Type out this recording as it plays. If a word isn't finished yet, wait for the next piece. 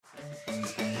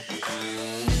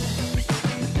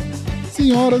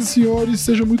Senhoras e senhores,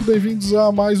 sejam muito bem-vindos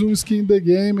a mais um Skin in the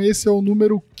Game. Esse é o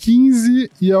número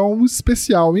 15 e é um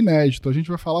especial inédito. A gente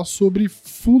vai falar sobre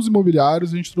fundos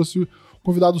imobiliários. A gente trouxe um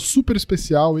convidado super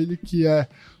especial, ele que é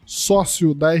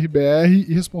sócio da RBR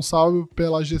e responsável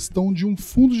pela gestão de um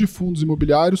fundo de fundos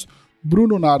imobiliários,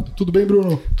 Bruno Nardo. Tudo bem,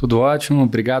 Bruno? Tudo ótimo,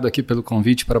 obrigado aqui pelo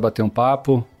convite para bater um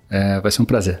papo, vai ser um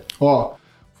prazer.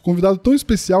 Convidado tão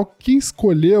especial, quem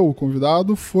escolheu o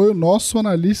convidado foi o nosso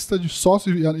analista de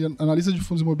sócio e analista de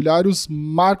fundos imobiliários,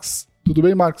 Marcos. Tudo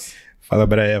bem, Marcos? Fala,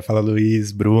 Breia. Fala,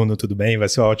 Luiz, Bruno, tudo bem? Vai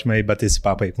ser ótimo aí bater esse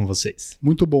papo aí com vocês.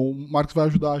 Muito bom. O Marcos vai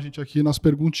ajudar a gente aqui nas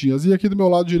perguntinhas. E aqui do meu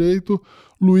lado direito,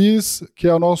 Luiz, que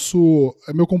é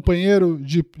meu companheiro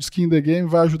de Skin in the Game,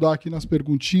 vai ajudar aqui nas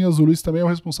perguntinhas. O Luiz também é o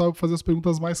responsável por fazer as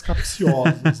perguntas mais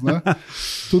capciosas, né?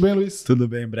 Tudo bem, Luiz? Tudo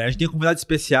bem, Breia. A gente tem um convidado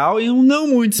especial e um não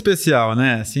muito especial,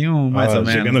 né? Assim, mais ou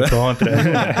menos. Chegando contra.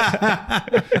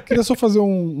 Queria só fazer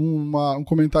um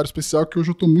comentário especial, que hoje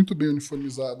eu tô muito bem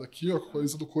uniformizado aqui, ó, com a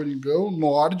coisa do Coringão,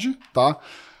 Nord, tá?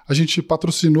 A gente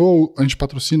patrocina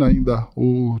ainda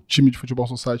o time de Futebol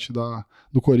Society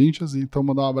do Corinthians, então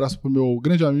mandar um abraço pro meu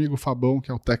grande amigo Fabão, que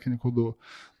é o técnico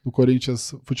do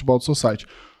Corinthians Futebol Society.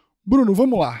 Bruno,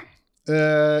 vamos lá.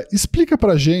 Explica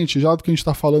pra gente, já do que a gente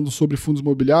tá falando sobre fundos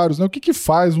imobiliários, né, o que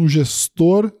faz um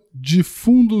gestor de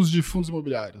fundos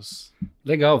imobiliários?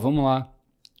 Legal, vamos lá.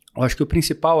 Eu acho que o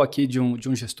principal aqui de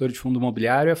um gestor de fundo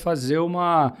imobiliário é fazer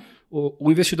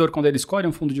o investidor, quando ele escolhe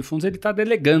um fundo de fundos, ele está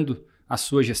delegando a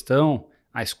sua gestão,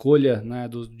 a escolha, né,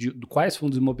 de quais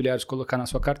fundos imobiliários colocar na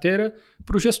sua carteira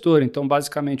para o gestor. Então,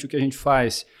 basicamente, o que a gente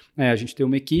faz a gente tem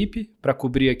uma equipe para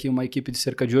cobrir aqui, uma equipe de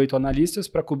cerca de 8 analistas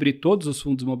para cobrir todos os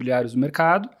fundos imobiliários do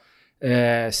mercado,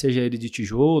 seja ele de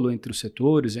tijolo, entre os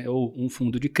setores, ou um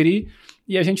fundo de CRI,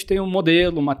 e a gente tem um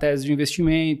modelo, uma tese de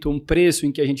investimento, um preço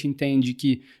em que a gente entende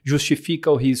que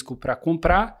justifica o risco para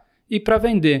comprar e para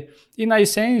vender. E na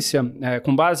essência,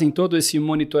 com base em todo esse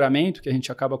monitoramento, que a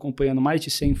gente acaba acompanhando mais de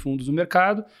 100 fundos no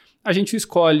mercado, a gente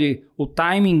escolhe o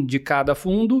timing de cada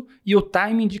fundo e o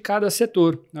timing de cada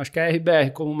setor. Eu acho que a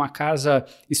RBR, como uma casa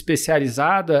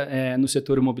especializada no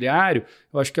setor imobiliário,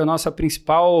 eu acho que a nossa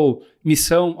principal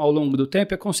missão ao longo do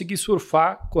tempo é conseguir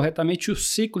surfar corretamente o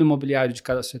ciclo imobiliário de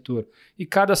cada setor. E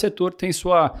cada setor tem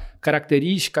sua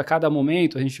característica, a cada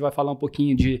momento, a gente vai falar um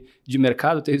pouquinho de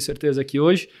mercado, tenho certeza que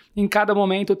hoje, em cada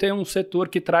momento tem um setor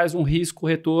que traz um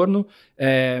risco-retorno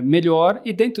melhor,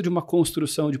 e dentro de uma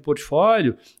construção de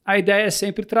portfólio, a ideia é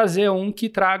sempre trazer um que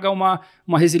traga uma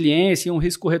resiliência e um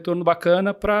risco-retorno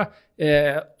bacana para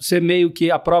ser meio que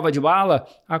a prova de bala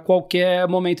a qualquer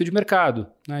momento de mercado.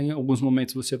 Né? Em alguns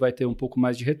momentos você vai ter um pouco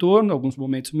mais de retorno, em alguns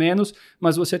momentos menos,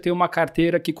 mas você tem uma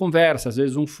carteira que conversa. Às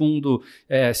vezes um fundo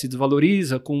se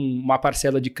desvaloriza com uma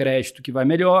parcela de crédito que vai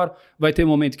melhor, vai ter um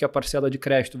momento que a parcela de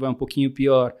crédito vai um pouquinho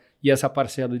pior e essa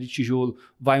parcela de tijolo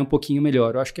vai um pouquinho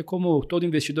melhor. Eu acho que é como todo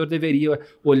investidor deveria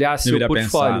olhar seu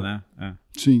portfólio. Pensar, né?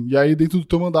 Sim, e aí dentro do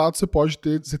teu mandato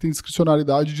você tem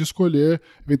discricionalidade de escolher,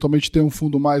 eventualmente ter um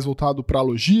fundo mais voltado para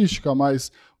logística,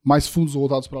 mais fundos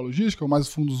voltados para logística, mais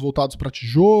fundos voltados para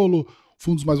tijolo,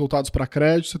 fundos mais voltados para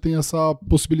crédito. Você tem essa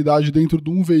possibilidade dentro de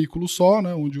um veículo só,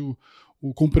 né, onde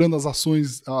comprando as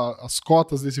ações, as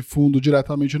cotas desse fundo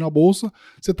diretamente na bolsa,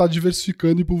 você está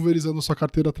diversificando e pulverizando a sua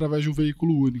carteira através de um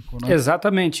veículo único, né?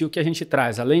 Exatamente. E o que a gente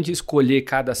traz, além de escolher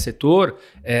cada setor,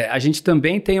 a gente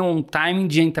também tem um timing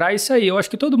de entrar isso aí. Eu acho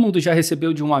que todo mundo já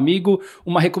recebeu de um amigo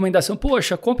uma recomendação,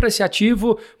 poxa, compra esse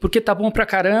ativo porque tá bom pra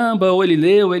caramba, ou ele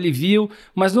leu, ou ele viu,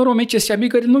 mas normalmente esse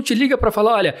amigo ele não te liga para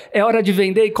falar, olha, é hora de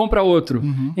vender e compra outro.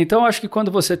 Uhum. Então, eu acho que quando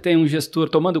você tem um gestor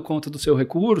tomando conta do seu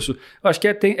recurso, eu acho que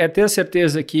é ter a certeza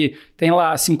que tem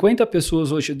lá 50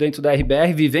 pessoas hoje dentro da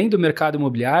RBR vivendo o mercado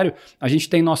imobiliário. A gente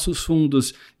tem nossos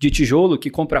fundos de tijolo que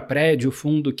compra prédio,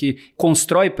 fundo que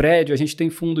constrói prédio, a gente tem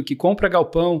fundo que compra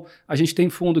galpão, a gente tem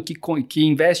fundo que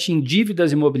investe em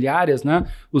dívidas imobiliárias, né?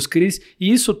 Os CRIs, e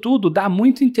isso tudo dá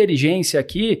muita inteligência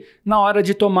aqui na hora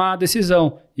de tomar a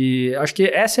decisão. E acho que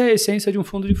essa é a essência de um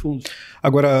fundo de fundos.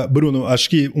 Agora, Bruno, acho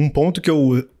que um ponto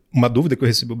uma dúvida que eu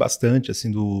recebo bastante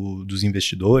assim, dos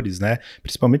investidores, né,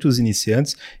 principalmente os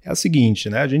iniciantes, é a seguinte,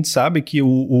 né, a gente sabe que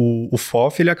o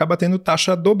FOF ele acaba tendo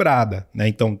taxa dobrada, né,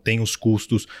 então tem os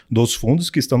custos dos fundos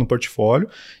que estão no portfólio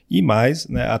e mais,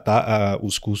 né,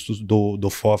 os custos do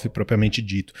FOF propriamente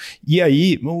dito. E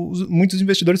aí, muitos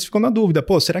investidores ficam na dúvida,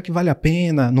 será que vale a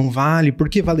pena? Não vale? Por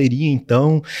que valeria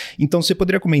então? Então, você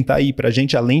poderia comentar aí pra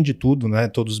gente, além de tudo, né,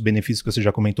 todos os benefícios que você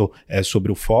já comentou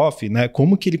sobre o FOF, né,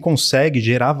 como que ele consegue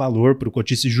gerar valor para o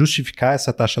cotista e justificar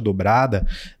essa taxa dobrada,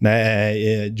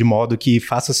 né, de modo que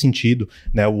faça sentido,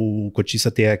 né, o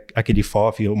cotista ter aquele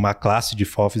FOF, uma classe de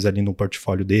FOFs ali no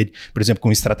portfólio dele, por exemplo,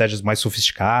 com estratégias mais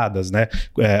sofisticadas, né,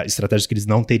 estratégias que eles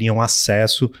não teriam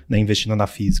acesso, né, investindo na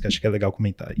física. Acho que é legal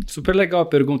comentar aí. Super legal a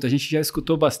pergunta. A gente já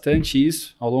escutou bastante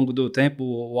isso ao longo do tempo.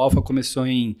 O Alpha começou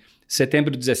em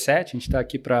setembro de 17, a gente está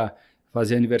aqui para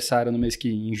fazer aniversário no mês que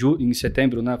em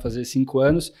setembro, né, fazer 5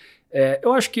 anos.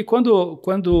 Eu acho que quando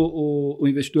o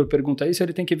investidor pergunta isso,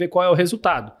 ele tem que ver qual é o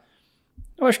resultado.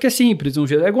 Eu acho que é simples.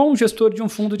 É igual um gestor de um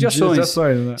fundo de ações.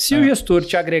 Né? Se o gestor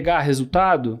te agregar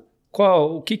resultado,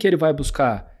 o que ele vai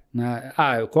buscar? Né?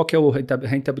 Qual que é a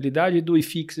rentabilidade do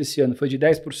IFIX esse ano? Foi de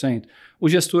 10%. O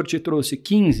gestor te trouxe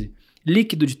 15%,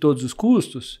 líquido de todos os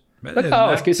custos. Beleza, legal,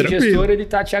 né? acho que esse gestor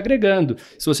está te agregando.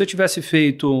 Se você tivesse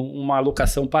feito uma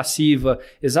alocação passiva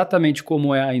exatamente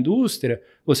como é a indústria,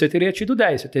 você teria tido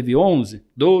 10. Você teve 11,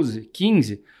 12,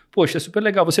 15. Poxa, é super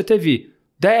legal. Você teve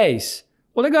 10.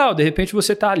 Legal, de repente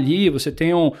você está ali, você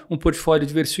tem um portfólio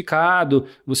diversificado,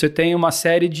 você tem uma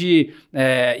série de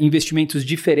investimentos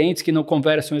diferentes que não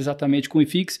conversam exatamente com o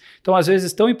IFIX. Então, às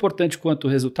vezes, tão importante quanto o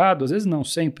resultado, às vezes não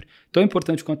sempre, tão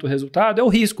importante quanto o resultado é o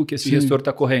risco que esse gestor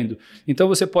está correndo. Então,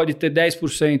 você pode ter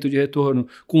 10% de retorno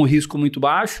com um risco muito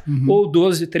baixo ou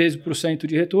 12%, 13%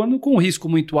 de retorno com um risco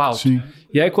muito alto. Sim.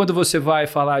 E aí, quando você vai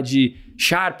falar de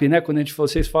Sharpe, né? Quando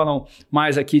vocês falam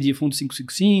mais aqui de fundo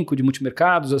 555, de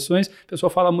multimercados, ações, o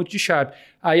pessoal fala muito de Sharpe.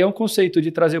 Aí é um conceito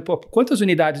de trazer, quantas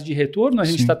unidades de retorno a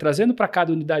gente está trazendo para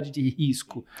cada unidade de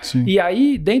risco. Sim. E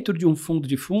aí, dentro de um fundo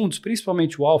de fundos,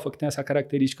 principalmente o Alpha, que tem essa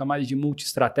característica mais de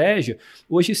multi-estratégia,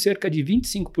 hoje cerca de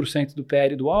 25% do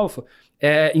PL do Alpha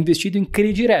é investido em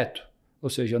CRI direto. Ou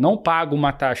seja, eu não pago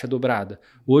uma taxa dobrada.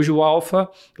 Hoje o Alpha,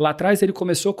 lá atrás ele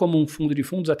começou como um fundo de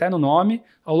fundos, até no nome.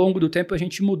 Ao longo do tempo a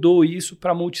gente mudou isso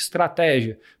para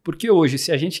multi-estratégia. Porque hoje,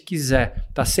 se a gente quiser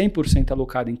estar 100%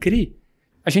 alocado em CRI,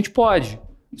 a gente pode.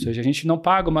 Ou seja, a gente não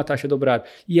paga uma taxa dobrada.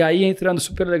 E aí, entrando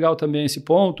super legal também esse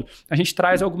ponto, a gente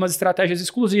traz algumas estratégias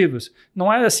exclusivas.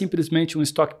 Não é simplesmente um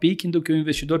stock picking do que o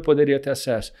investidor poderia ter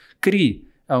acesso.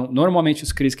 CRI. Normalmente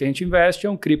os CRIs que a gente investe é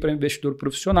um CRI para investidor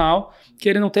profissional que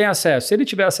ele não tem acesso. Se ele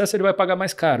tiver acesso, ele vai pagar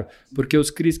mais caro, porque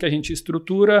os CRIs que a gente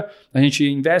estrutura, a gente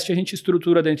investe, a gente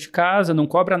estrutura dentro de casa, não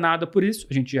cobra nada por isso,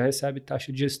 a gente já recebe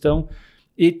taxa de gestão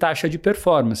e taxa de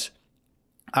performance.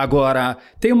 Agora,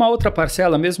 tem uma outra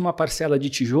parcela, mesmo uma parcela de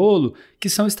tijolo, que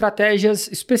são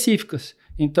estratégias específicas.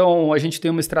 Então, a gente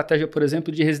tem uma estratégia, por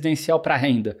exemplo, de residencial para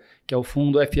renda, que é o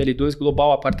fundo FL2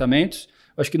 Global Apartamentos.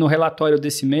 Acho que no relatório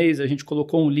desse mês a gente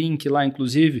colocou um link lá,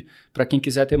 inclusive, para quem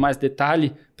quiser ter mais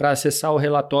detalhe, para acessar o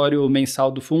relatório mensal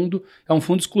do fundo. É um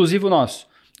fundo exclusivo nosso.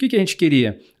 O que a gente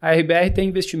queria? A RBR tem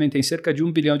investimento em cerca de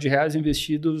R$1 bilhão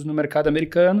investidos no mercado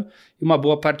americano e uma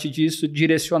boa parte disso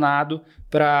direcionado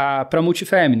para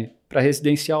multifamily, para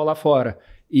residencial lá fora.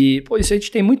 E isso a gente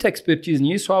tem muita expertise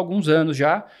nisso há alguns anos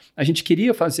já. A gente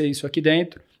queria fazer isso aqui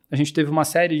dentro. A gente teve uma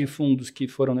série de fundos que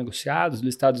foram negociados,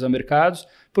 listados a mercados.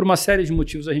 Por uma série de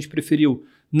motivos, a gente preferiu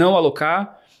não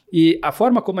alocar. E a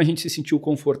forma como a gente se sentiu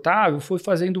confortável foi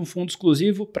fazendo um fundo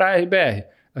exclusivo para a RBR.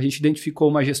 A gente identificou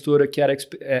uma gestora que era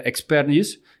expert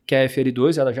nisso, que é a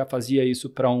FL2, ela já fazia isso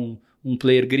para um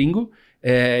player gringo.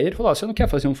 Ele falou, você não quer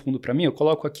fazer um fundo para mim? Eu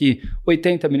coloco aqui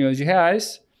R$80 milhões,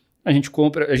 a gente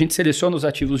compra, a gente seleciona os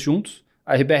ativos juntos.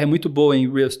 A RBR é muito boa em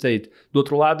real estate. Do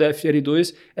outro lado, a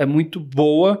FL2 é muito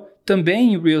boa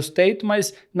também em real estate,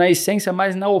 mas na essência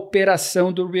mais na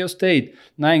operação do real estate,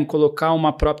 né? Em colocar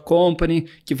uma prop company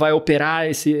que vai operar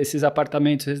esses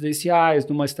apartamentos residenciais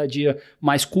numa estadia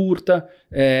mais curta.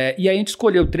 E aí a gente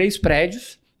escolheu 3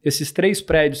 prédios. Esses 3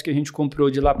 prédios que a gente comprou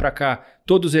de lá para cá,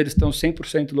 todos eles estão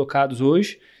 100% locados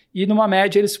hoje. E numa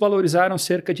média eles se valorizaram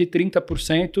cerca de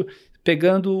 30%,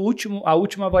 pegando a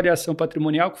última variação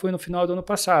patrimonial, que foi no final do ano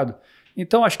passado.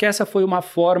 Então, acho que essa foi uma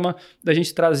forma da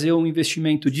gente trazer um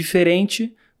investimento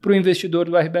diferente para o investidor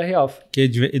do RBR Alpha. Que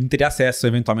ele não teria acesso,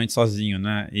 eventualmente, sozinho,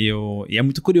 né? E é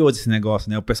muito curioso esse negócio,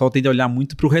 né? O pessoal tende a olhar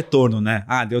muito para o retorno, né?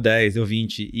 Deu 10, deu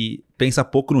 20, e pensa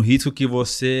pouco no risco que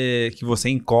você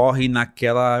incorre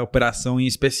naquela operação em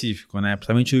específico, né?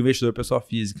 Principalmente o investidor pessoa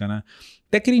física, né?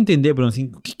 Até queria entender, Bruno, assim,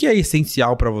 o que é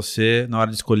essencial para você na hora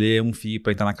de escolher um FII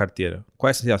para entrar na carteira?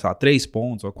 Quais são, sei lá, 3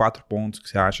 pontos ou 4 pontos que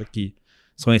você acha que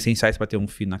são essenciais para ter um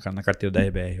FII na carteira da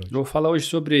RBR hoje? Eu vou falar hoje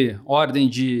sobre ordem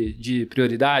de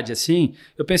prioridade, assim.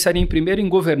 Eu pensaria primeiro em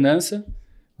governança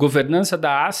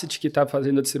da asset que está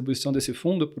fazendo a distribuição desse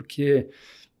fundo, porque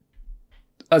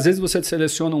às vezes você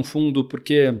seleciona um fundo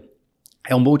porque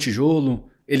é um bom tijolo,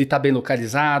 ele está bem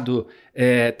localizado,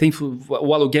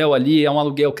 o aluguel ali é um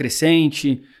aluguel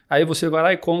crescente. Aí você vai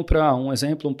lá e compra, um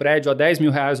exemplo, um prédio a R$10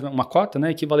 mil, uma cota,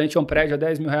 né, equivalente a um prédio a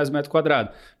R$10 mil metro quadrado.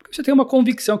 Porque você tem uma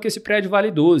convicção que esse prédio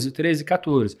vale 12, 13,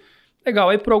 14. Legal,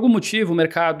 aí por algum motivo o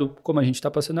mercado, como a gente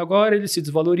está passando agora, ele se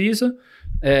desvaloriza,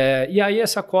 e aí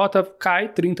essa cota cai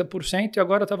 30% e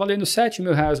agora está valendo R$7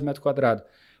 mil metro quadrado.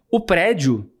 O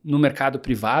prédio, no mercado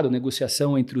privado,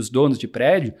 negociação entre os donos de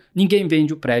prédio, ninguém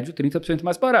vende o prédio 30%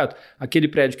 mais barato. Aquele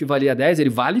prédio que valia 10, ele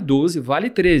vale 12, vale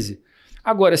 13.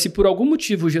 Agora, se por algum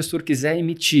motivo o gestor quiser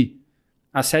emitir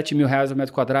a R$7 mil o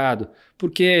metro quadrado,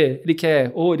 porque ele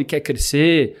quer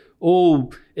crescer, ou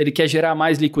ele quer gerar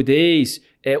mais liquidez,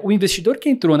 o investidor que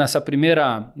entrou nessa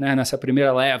primeira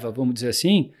leva, vamos dizer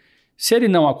assim, se ele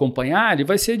não acompanhar, ele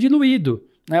vai ser diluído.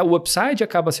 Né? O upside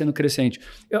acaba sendo crescente.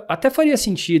 Até faria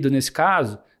sentido nesse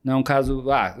caso, né? Um caso,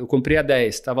 eu comprei a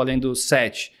 10, está valendo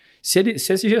 7. Se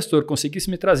esse gestor conseguisse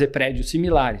me trazer prédios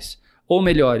similares ou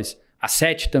melhores a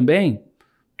 7 também,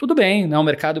 tudo bem, né? O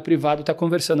mercado privado está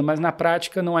conversando, mas na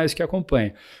prática não é isso que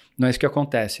acompanha, não é isso que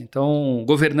acontece. Então,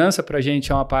 governança para a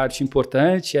gente é uma parte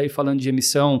importante, e aí falando de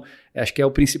emissão, acho que é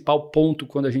o principal ponto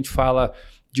quando a gente fala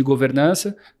de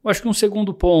governança. Eu acho que um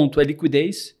segundo ponto é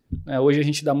liquidez. Hoje a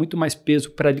gente dá muito mais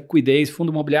peso para liquidez, fundo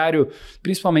imobiliário,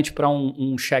 principalmente para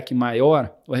um cheque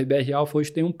maior, o RBR Alpha hoje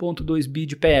tem 1,2 bi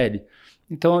de PL.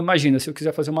 Então imagina, se eu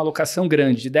quiser fazer uma alocação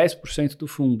grande de 10% do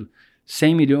fundo,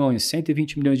 100 milhões,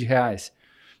 120 milhões de reais,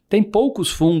 tem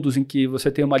poucos fundos em que você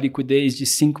tem uma liquidez de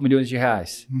 5 milhões de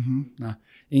reais. Uhum. Né?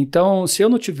 Então, se eu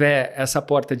não tiver essa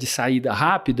porta de saída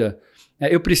rápida,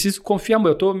 eu preciso confiar.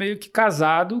 Eu estou meio que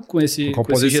casado com esse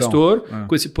gestor,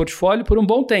 com esse portfólio por um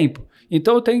bom tempo.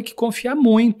 Então, eu tenho que confiar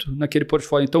muito naquele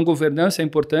portfólio. Então, governança é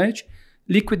importante,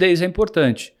 liquidez é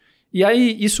importante. E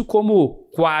aí, isso como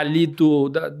quali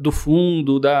do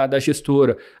fundo, da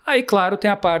gestora. Aí, claro,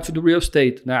 tem a parte do real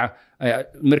estate. Né?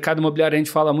 No mercado imobiliário, a gente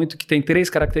fala muito que tem 3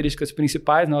 características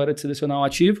principais na hora de selecionar um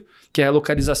ativo, que é a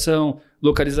localização.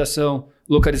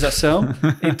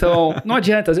 Então, não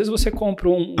adianta. Às vezes você compra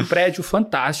um prédio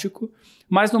fantástico,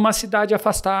 mas numa cidade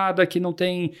afastada, que não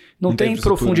tem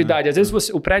profundidade. Né? Às vezes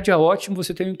o prédio é ótimo,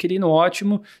 você tem um inquilino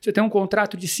ótimo, você tem um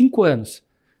contrato de 5 anos.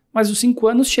 Mas os 5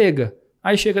 anos chega.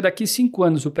 Aí chega daqui 5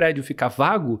 anos, o prédio fica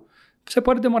vago, você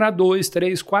pode demorar 2,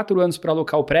 3, 4 anos para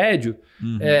alocar o prédio,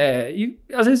 e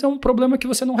às vezes é um problema que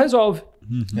você não resolve.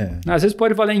 Às vezes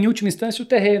pode valer em última instância o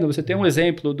terreno. Você tem um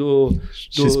exemplo do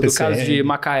caso de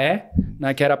Macaé,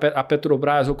 né, que era a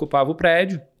Petrobras ocupava o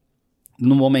prédio.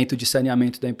 No momento de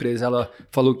saneamento da empresa, ela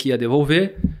falou que ia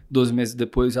devolver. 12 meses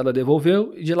depois, ela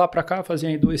devolveu. E de lá para cá,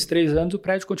 fazia 2, 3 anos, o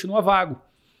prédio continua vago.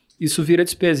 Isso vira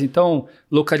despesa. Então,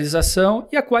 localização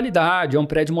e a qualidade. É um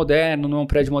prédio moderno, não é um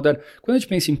prédio moderno. Quando a gente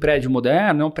pensa em prédio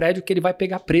moderno, é um prédio que ele vai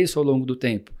pegar preço ao longo do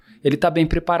tempo. Ele está bem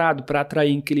preparado para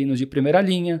atrair inquilinos de primeira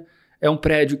linha. É um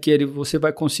prédio que você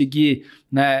vai conseguir,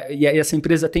 né, e essa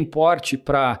empresa tem porte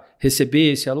para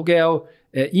receber esse aluguel.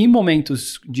 E em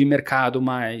momentos de mercado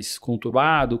mais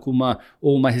conturbado,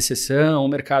 ou uma recessão, um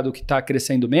mercado que está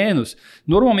crescendo menos,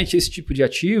 normalmente esse tipo de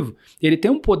ativo ele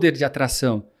tem um poder de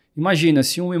atração. Imagina,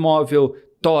 se um imóvel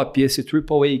top, esse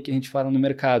AAA que a gente fala no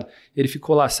mercado, ele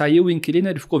ficou lá, saiu o inquilino,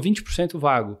 ele ficou 20%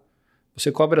 vago.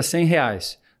 Você cobra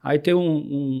R$100. Aí tem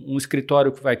um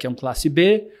escritório que é um classe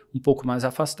B, um pouco mais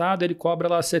afastado, ele cobra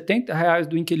lá R$70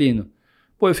 do inquilino.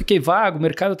 Pô, eu fiquei vago, o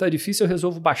mercado está difícil, eu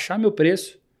resolvo baixar meu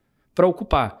preço para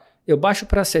ocupar. Eu baixo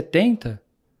para 70,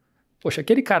 poxa,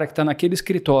 aquele cara que está naquele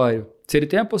escritório, se ele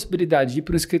tem a possibilidade de ir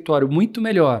para um escritório muito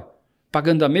melhor,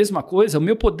 pagando a mesma coisa, o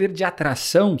meu poder de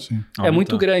atração é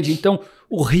muito grande. Então,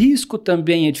 o risco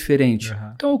também é diferente.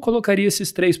 Então, eu colocaria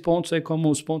esses 3 pontos aí como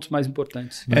os pontos mais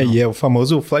importantes. E é o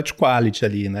famoso flat quality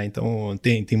ali, né? Então,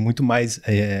 tem muito mais...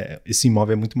 esse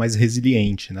imóvel é muito mais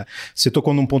resiliente, né? Você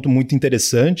tocou num ponto muito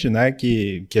interessante, né?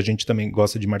 Que a gente também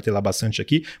gosta de martelar bastante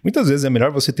aqui. Muitas vezes é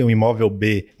melhor você ter um imóvel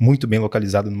B muito bem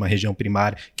localizado numa região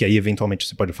primária, que aí, eventualmente,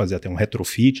 você pode fazer até um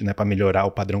retrofit, né? Para melhorar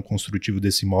o padrão construtivo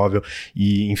desse imóvel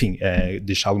e, enfim,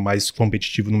 deixá-lo mais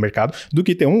competitivo no mercado, do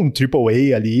que ter um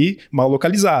AAA ali mal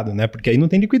localizado, né? Porque aí não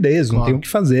tem liquidez, não tem o que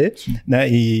fazer, né?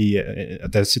 E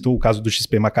até citou o caso do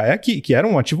XP Macaé, que era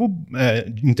um ativo,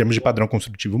 em termos de padrão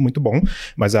construtivo, muito bom,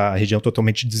 mas a região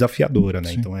totalmente desafiadora,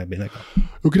 né? Então é bem legal.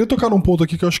 Eu queria tocar num ponto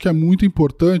aqui que eu acho que é muito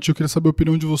importante, eu queria saber a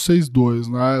opinião de vocês dois,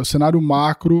 né? O cenário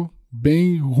macro,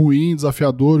 bem ruim,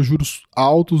 desafiador, juros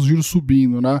altos, juros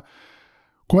subindo, né?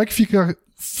 Como é que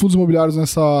fundos imobiliários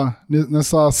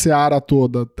nessa seara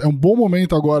toda? É um bom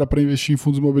momento agora para investir em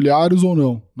fundos imobiliários ou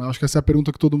não? Acho que essa é a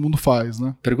pergunta que todo mundo faz,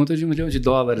 né? Pergunta de $1 milhão,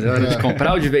 é hora de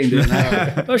comprar ou de vender,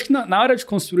 né? Eu acho que na hora de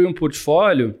construir um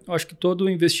portfólio, eu acho que todo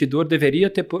investidor deveria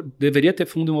ter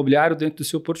fundo imobiliário dentro do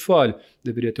seu portfólio.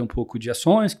 Deveria ter um pouco de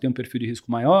ações, que tem um perfil de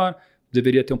risco maior,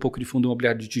 deveria ter um pouco de fundo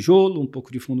imobiliário de tijolo, um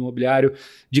pouco de fundo imobiliário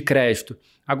de crédito.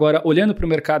 Agora, olhando para o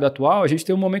mercado atual, a gente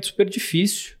tem um momento super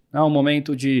difícil, um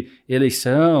momento de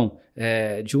eleição,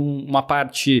 de uma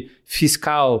parte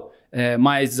fiscal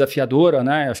mais desafiadora,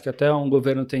 né? Acho que até um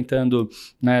governo tentando,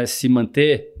 né, se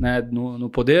manter, né, no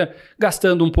poder,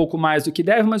 gastando um pouco mais do que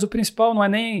deve, mas o principal não é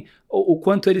nem o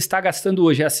quanto ele está gastando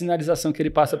hoje, é a sinalização que ele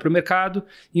passa para o mercado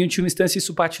e, em última instância,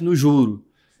 isso bate no juro.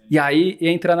 E aí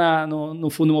entra no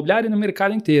fundo imobiliário e no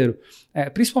mercado inteiro.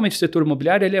 Principalmente o setor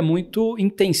imobiliário, ele é muito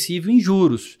intensivo em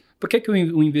juros. Por que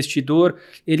o investidor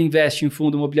ele investe em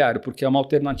fundo imobiliário? Porque é uma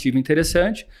alternativa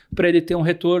interessante para ele ter um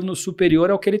retorno superior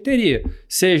ao que ele teria.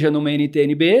 Seja numa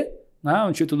NTN-B, né,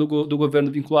 um título do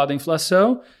governo vinculado à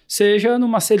inflação, seja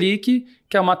numa Selic,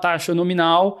 que é uma taxa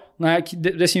nominal, né,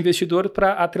 desse investidor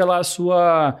para atrelar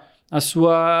a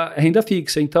sua renda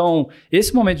fixa. Então,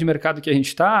 esse momento de mercado que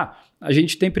a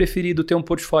gente tem preferido ter um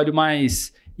portfólio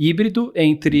mais híbrido,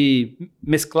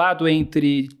 mesclado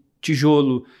entre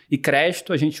tijolo e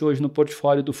crédito. A gente hoje no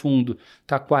portfólio do fundo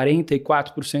está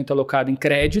 44% alocado em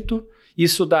crédito.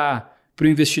 Isso dá para o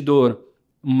investidor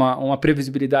uma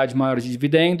previsibilidade maior de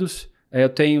dividendos. Eu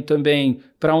tenho também,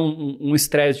 para um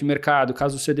estresse de mercado,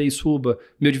 caso o CDI suba,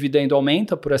 meu dividendo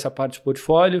aumenta por essa parte do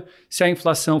portfólio. Se a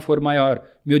inflação for maior,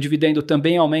 meu dividendo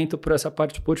também aumenta por essa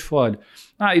parte do portfólio.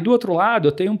 E do outro lado,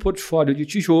 eu tenho um portfólio de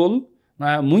tijolo,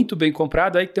 né, muito bem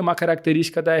comprado, aí que tem uma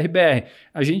característica da RBR.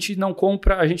 A gente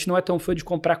não é tão fã de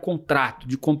comprar contrato,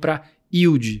 de comprar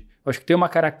yield. Eu acho que tem uma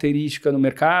característica no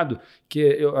mercado que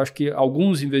eu acho que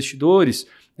alguns investidores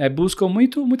buscam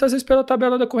muitas vezes pela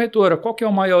tabela da corretora. Qual que é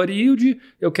o maior yield?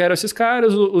 Eu quero esses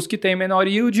caras, os que têm menor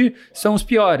yield são os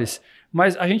piores.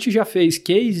 Mas a gente já fez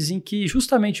cases em que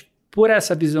justamente por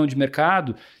essa visão de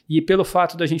mercado e pelo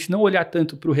fato da gente não olhar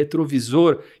tanto para o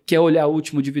retrovisor, que é olhar o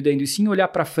último dividendo, e sim olhar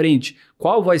para frente,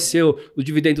 qual vai ser o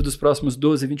dividendo dos próximos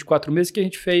 12, 24 meses, que a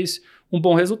gente fez um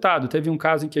bom resultado. Teve um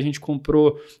caso em que a gente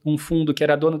comprou um fundo que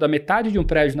era dono da metade de um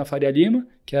prédio na Faria Lima,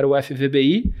 que era o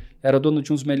FVBI, era dono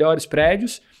de uns melhores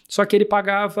prédios, só que ele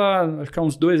pagava, acho que há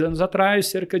uns 2 anos atrás,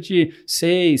 cerca de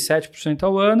 6%, 7%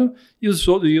 ao ano, e os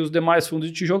demais fundos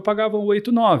de tijolo pagavam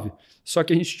 8%, 9%. Só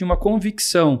que a gente tinha uma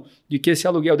convicção de que esse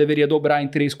aluguel deveria dobrar em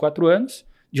 3, 4 anos,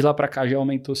 de lá para cá já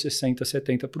aumentou 60%,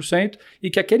 70%, e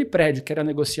que aquele prédio que era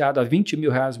negociado a R$20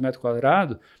 mil o metro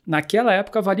quadrado, naquela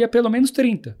época valia pelo menos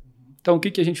 30%. Então o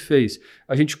que a gente fez?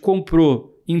 A gente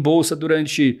comprou em bolsa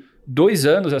durante 2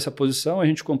 anos essa posição, a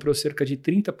gente comprou cerca de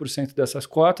 30% dessas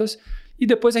cotas e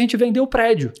depois a gente vendeu o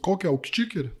prédio. Qual que é o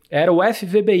ticker? Era o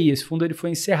FVBI, esse fundo ele foi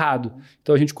encerrado.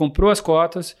 Então a gente comprou as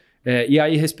cotas e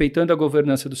aí, respeitando a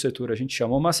governança do setor, a gente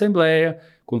chamou uma assembleia,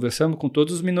 conversamos com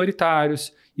todos os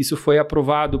minoritários, isso foi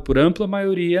aprovado por ampla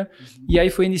maioria e aí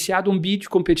foi iniciado um bid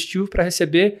competitivo para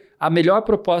receber a melhor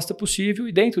proposta possível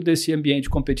e dentro desse ambiente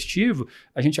competitivo,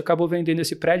 a gente acabou vendendo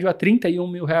esse prédio a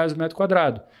R$31 mil o metro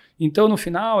quadrado. Então, no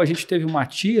final, a gente teve uma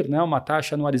TIR, né, uma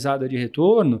taxa anualizada de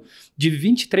retorno, de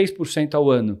 23%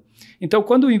 ao ano. Então,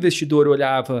 quando o investidor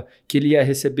olhava que ele ia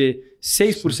receber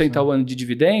 6% ao ano de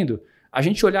dividendo, a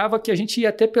gente olhava que a gente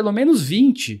ia ter pelo menos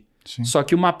 20%. Sim. Só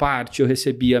que uma parte eu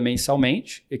recebia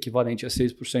mensalmente, equivalente a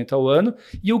 6% ao ano,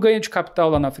 e o ganho de capital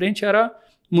lá na frente era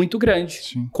muito grande,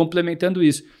 sim, complementando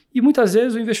isso. E muitas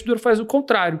vezes o investidor faz o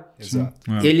contrário. Exato.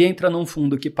 Ele entra num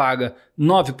fundo que paga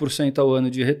 9% ao ano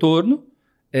de retorno,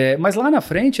 mas lá na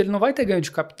frente ele não vai ter ganho de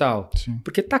capital, sim,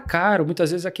 porque está caro.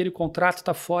 Muitas vezes aquele contrato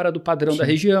está fora do padrão, sim, da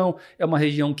região. É uma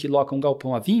região que loca um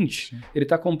galpão a 20, sim, ele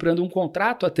está comprando um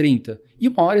contrato a 30. E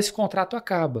uma hora esse contrato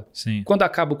acaba. Sim. Quando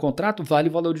acaba o contrato, vale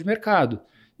o valor de mercado.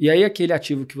 E aí aquele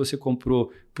ativo que você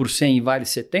comprou por 100 e vale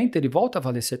 70, ele volta a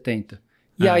valer 70.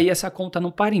 E aí essa conta não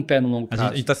para em pé no longo prazo.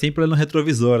 A gente tá sempre olhando no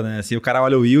retrovisor, né? Assim, o cara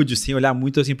olha o yield sem olhar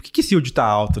muito assim, por que esse yield tá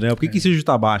alto, né? Por que esse yield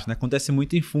tá baixo, né? Acontece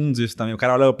muito em fundos isso também. O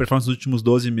cara olha a performance dos últimos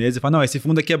 12 meses e fala, não, esse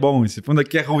fundo aqui é bom, esse fundo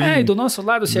aqui é ruim. E do nosso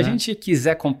lado, se a gente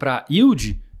quiser comprar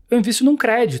yield, eu invisto num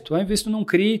crédito, eu invisto num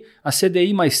CRI, a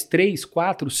CDI mais 3,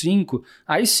 4, 5,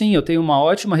 aí sim eu tenho uma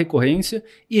ótima recorrência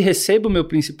e recebo o meu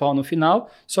principal no final,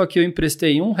 só que eu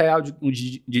emprestei R$1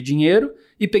 de dinheiro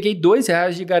e peguei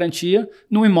R$2 de garantia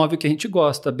num imóvel que a gente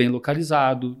gosta, bem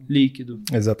localizado, líquido.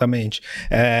 Exatamente.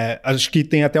 Acho que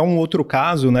tem até um outro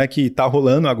caso, né, que está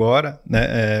rolando agora,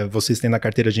 né, vocês têm na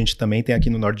carteira, a gente também tem aqui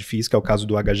no Nordfis, que é o caso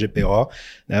do HGPO,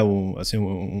 né,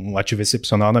 um ativo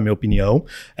excepcional na minha opinião,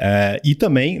 e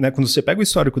também, né, quando você pega o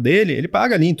histórico dele, ele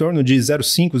paga ali em torno de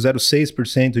 0,5%,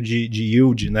 0,6% de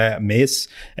yield, né, mês,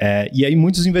 e aí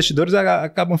muitos investidores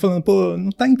acabam falando, pô, não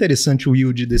está interessante o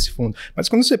yield desse fundo, mas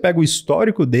quando você pega o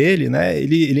histórico dele, né,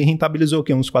 ele rentabilizou o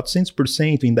quê? Uns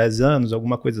 400% em 10 anos,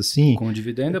 alguma coisa assim. Com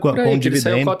dividendo por aí, ele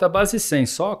saiu cota base 100,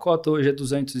 só a cota hoje é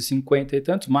 250 e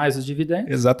tantos, mais os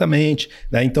dividendos. Exatamente.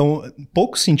 Né? Então,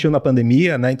 pouco sentiu na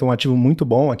pandemia, né? Então, um ativo muito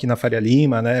bom aqui na Faria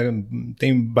Lima, né?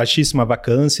 Tem baixíssima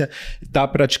vacância, está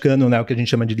praticando, né, o que a gente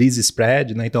chama de lease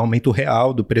spread, né? Então, aumento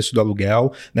real do preço do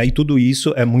aluguel, né? E tudo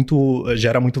isso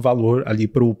gera muito valor ali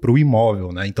para o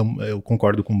imóvel, né? Então, eu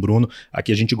concordo com o Bruno,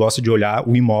 aqui a gente gosta de olhar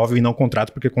o imóvel e não o contrato,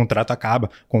 porque o contrato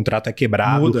acaba, o contrato é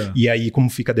quebrado, muda. E aí como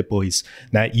fica depois,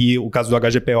 né? E o caso do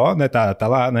HGPO, né, tá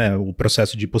lá, né, o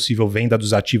processo de possível venda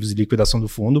dos ativos e liquidação do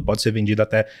fundo pode ser vendido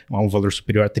até a um valor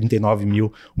superior a 39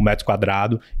 mil o metro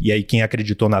quadrado, e aí quem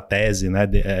acreditou na tese, né,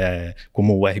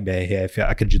 como o RBRF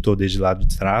acreditou desde lá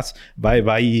de trás,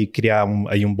 vai criar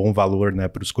aí um bom valor, né,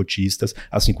 para os cotistas,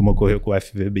 assim como ocorreu com o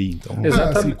FVBI. Então,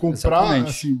 assim, comprar,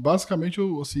 assim, basicamente,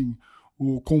 assim,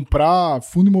 comprar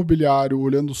fundo imobiliário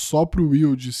olhando só para o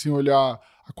yield, sem olhar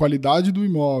a qualidade do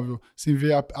imóvel, sem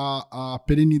ver a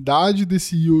perenidade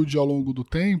desse yield ao longo do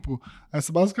tempo,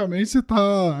 basicamente você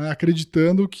está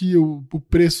acreditando que o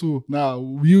preço,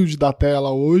 o yield da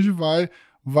tela hoje vai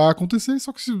acontecer,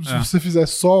 só que se você fizer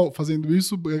só fazendo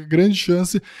isso, é grande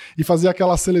chance, e fazer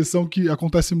aquela seleção que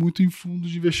acontece muito em fundo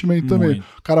de investimento também.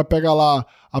 O cara pega lá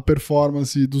a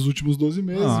performance dos últimos 12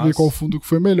 meses, vê qual fundo que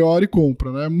foi melhor e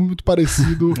compra, né? Muito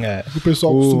parecido com o que o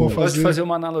pessoal costuma fazer. Eu gosto de fazer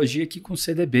uma analogia aqui com o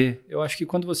CDB. Eu acho que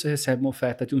quando você recebe uma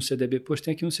oferta de um CDB, pois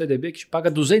tem aqui um CDB que te paga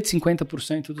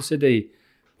 250% do CDI.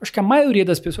 Eu acho que a maioria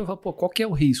das pessoas fala, pô, qual que é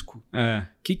o risco? O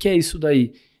que é isso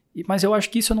daí? Mas eu acho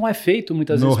que isso não é feito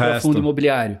muitas vezes para fundo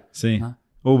imobiliário. Sim. Né?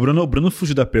 O Bruno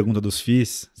fugiu da pergunta dos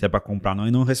FIIs, se é para comprar não,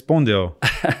 e não respondeu.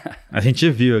 A gente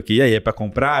viu aqui, e aí, é para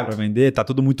comprar, é para vender, tá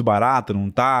tudo muito barato, não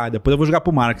tá? Depois eu vou jogar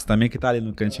pro Marcos também, que tá ali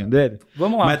no cantinho dele.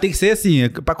 Vamos lá. Mas tem que ser assim, é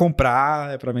para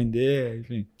comprar, é para vender,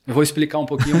 enfim. Eu vou explicar um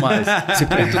pouquinho mais. Esse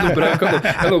preto no branco,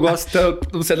 eu não gosto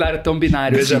tanto de um cenário tão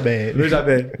binário. Veja bem.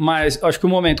 Mas acho que o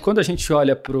momento, quando a gente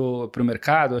olha pro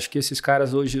mercado, acho que esses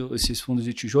caras hoje, esses fundos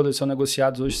de tijolo, eles são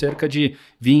negociados hoje cerca de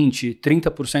 20%,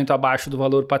 30% abaixo do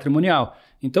valor patrimonial.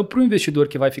 Então, para o investidor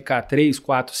que vai ficar 3,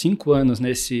 4, 5 anos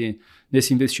nesse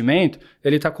investimento,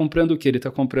 ele está comprando o quê? Ele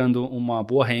está comprando uma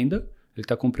boa renda, ele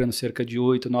está comprando cerca de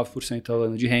 8%, 9% ao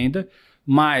ano de renda,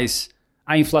 mais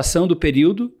a inflação do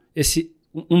período,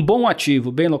 um bom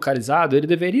ativo bem localizado, ele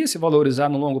deveria se valorizar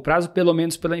no longo prazo, pelo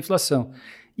menos pela inflação.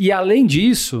 E além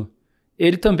disso,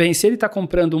 ele também, se ele está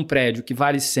comprando um prédio que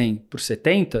vale 100 por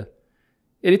 70,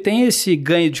 ele tem esse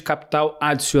ganho de capital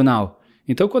adicional.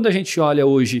 Então, quando a gente olha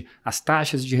hoje as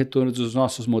taxas de retorno dos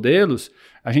nossos modelos,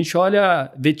 a gente olha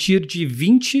VTIR de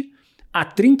 20% a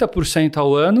 30%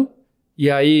 ao ano, e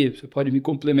aí você pode me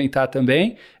complementar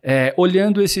também,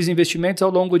 olhando esses investimentos ao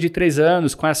longo de 3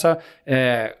 anos, com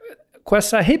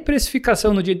essa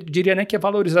reprecificação, não diria nem que é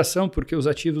valorização, porque os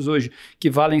ativos hoje que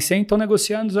valem 100 estão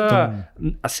negociando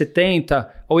a 70,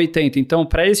 a 80. Então,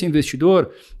 para esse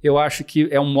investidor, eu acho que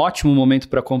é um ótimo momento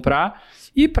para comprar.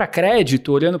 E para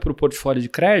crédito, olhando para o portfólio de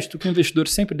crédito, que o investidor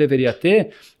sempre deveria ter,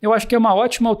 eu acho que é uma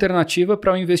ótima alternativa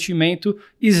para um investimento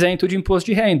isento de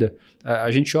imposto de renda. A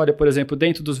gente olha, por exemplo,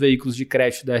 dentro dos veículos de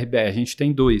crédito da RBR, a gente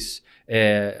tem 2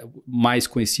 mais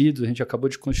conhecidos, a gente acabou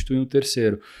de constituir um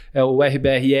terceiro. É o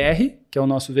RBRR, que é o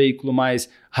nosso veículo mais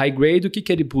high grade. O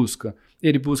que ele busca?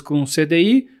 Ele busca um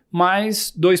CDI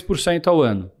mais 2% ao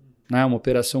ano. Né? Uma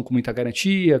operação com muita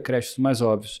garantia, créditos mais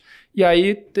óbvios. E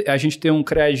aí a gente tem um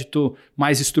crédito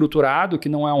mais estruturado, que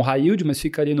não é um high yield, mas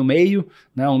fica ali no meio,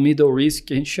 né? Um middle risk,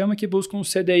 que a gente chama, que busca um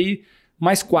CDI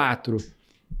mais 4.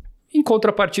 Em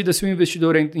contrapartida, se o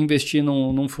investidor investir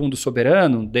num fundo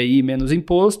soberano, DI menos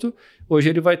imposto, hoje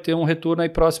ele vai ter um retorno aí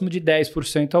próximo de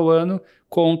 10% ao ano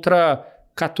contra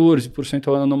 14%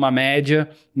 ao ano numa média,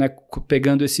 né,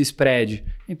 pegando esse spread.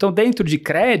 Então, dentro de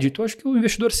crédito, acho que o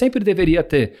investidor sempre deveria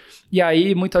ter. E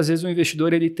aí, muitas vezes, o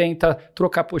investidor ele tenta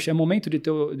trocar, poxa, é momento de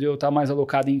eu estar mais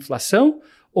alocado em inflação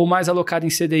ou mais alocado em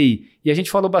CDI? E a gente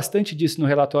falou bastante disso no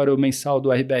relatório mensal do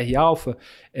RBR Alpha,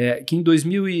 que em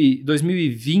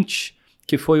 2020,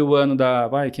 que foi o ano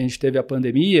que a gente teve a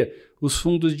pandemia, os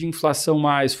fundos de inflação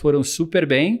mais foram super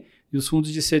bem e os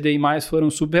fundos de CDI mais foram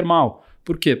super mal.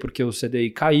 Por quê? Porque o CDI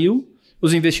caiu,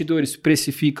 os investidores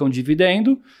precificam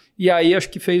dividendo, e aí acho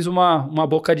que fez uma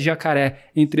boca de jacaré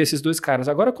entre esses dois caras.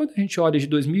 Agora, quando a gente olha de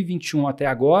 2021 até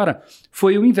agora,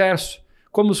 foi o inverso.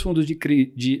 Como os fundos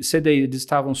de CDI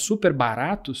estavam super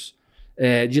baratos,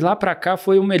 de lá para cá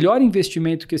foi o melhor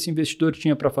investimento que esse investidor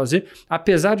tinha para fazer,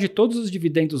 apesar de todos os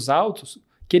dividendos altos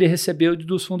que ele recebeu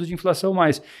dos fundos de inflação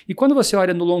mais. E quando você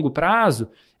olha no longo prazo,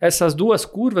 essas duas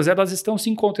curvas elas estão se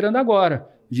encontrando agora.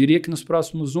 Eu diria que nos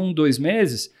próximos 2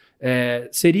 meses,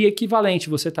 seria equivalente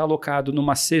você estar alocado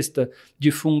numa cesta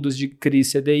de fundos de CRI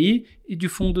CDI e de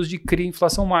fundos de CRI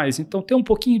inflação mais. Então, ter um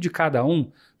pouquinho de cada um,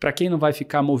 para quem não vai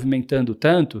ficar movimentando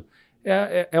tanto,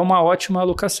 é uma ótima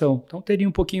alocação. Então, teria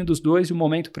um pouquinho dos dois e o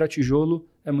momento para tijolo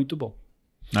é muito bom.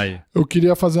 Aí. Eu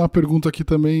queria fazer uma pergunta aqui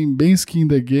também, bem skin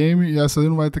the game, e essa aí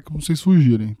não vai ter como vocês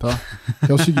fugirem, tá?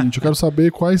 Que é o seguinte, eu quero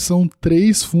saber quais são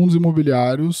 3 fundos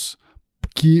imobiliários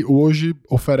que hoje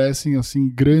oferecem assim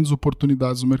grandes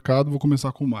oportunidades no mercado. Vou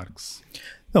começar com o Marcos.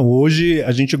 Não, hoje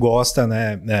a gente gosta,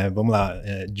 né, vamos lá,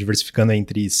 diversificando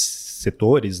entre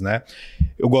setores, né?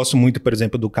 Eu gosto muito, por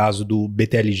exemplo, do caso do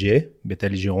BTLG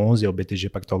 11, é o BTG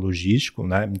Pactual Logístico,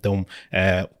 né? Então,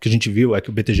 o que a gente viu é que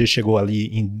o BTG chegou ali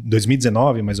em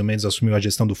 2019, mais ou menos, assumiu a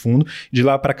gestão do fundo, de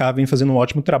lá para cá vem fazendo um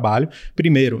ótimo trabalho.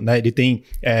 Primeiro, né, ele tem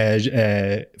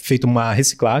feito uma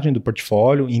reciclagem do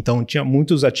portfólio, então tinha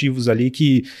muitos ativos ali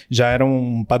que já eram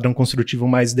um padrão construtivo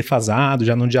mais defasado,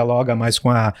 já não dialoga mais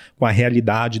com a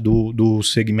realidade do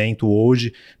segmento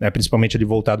hoje, né? Principalmente ali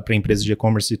voltado para empresas de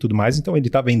e-commerce e tudo mais. Então ele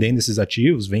está vendendo esses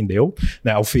ativos, vendeu,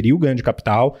 né? Auferiu o ganho de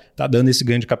capital, está dando esse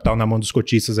ganho de capital na mão dos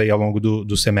cotistas aí ao longo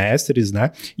dos semestres,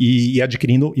 né? E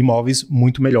adquirindo imóveis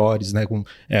muito melhores, né? Com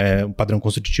um padrão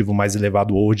construtivo mais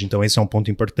elevado hoje. Então esse é um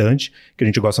ponto importante que a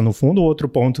gente gosta no fundo. Outro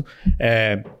ponto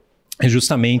é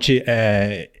justamente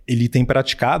ele tem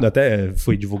praticado, até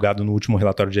foi divulgado no último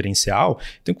relatório gerencial,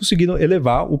 tem conseguido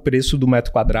elevar o preço do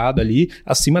metro quadrado ali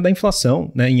acima da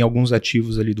inflação, né, em alguns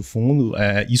ativos ali do fundo.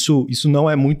 Isso não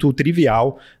é muito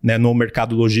trivial, né, no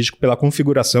mercado logístico pela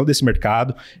configuração desse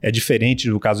mercado. É diferente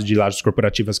do caso de lajes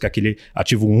corporativas, que é aquele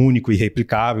ativo único e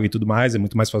replicável e tudo mais. É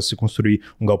muito mais fácil você construir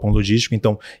um galpão logístico.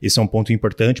 Então, esse é um ponto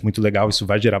importante, muito legal. Isso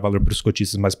vai gerar valor para os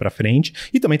cotistas mais para frente.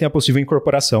 E também tem a possível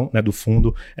incorporação, né, do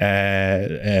fundo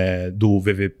do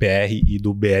VVPR e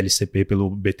do BLCP pelo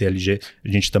BTLG. A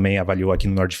gente também avaliou aqui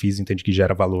no Nordfis, entende que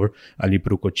gera valor ali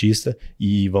para o cotista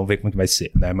e vamos ver como é que vai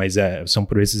ser, né? Mas são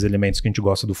por esses elementos que a gente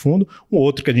gosta do fundo. Um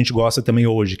outro que a gente gosta também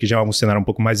hoje, que já é um cenário um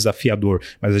pouco mais desafiador,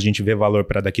 mas a gente vê valor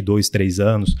para daqui 2, 3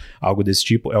 anos, algo desse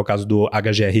tipo, é o caso do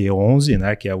HGR11,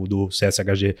 né? Que é o do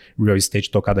CSHG Real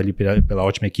Estate, tocado ali pela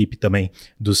ótima equipe também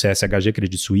do CSHG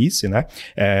Credit Suisse, né?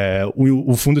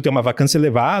 O fundo tem uma vacância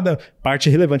elevada, parte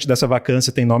relevante dessa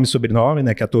vacância tem nome e sobrenome,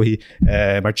 né? Que é a Torre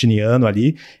Martiniano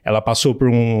ali. Ela passou por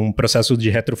um processo de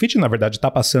retrofit, na verdade está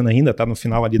passando ainda, está no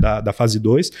final ali da fase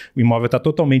 2. O imóvel está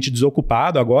totalmente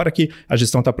desocupado, agora que a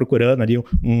gestão está procurando ali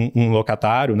um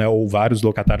locatário, né? Ou vários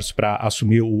locatários para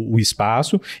assumir o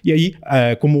espaço. E aí,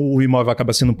 como o imóvel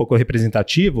acaba sendo um pouco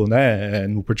representativo, né?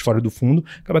 No portfólio do fundo,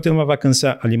 acaba tendo uma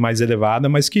vacância ali mais elevada,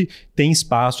 mas que tem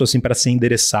espaço assim para ser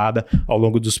endereçada ao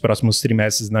longo dos próximos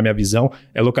trimestres, na minha visão.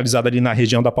 É localizada ali na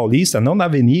região da Paulista, não na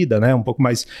avenida, né? Um pouco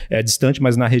mais distante,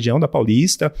 mas na região da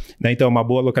Paulista, né? Então é uma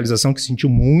boa localização que sentiu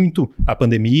muito a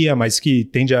pandemia, mas que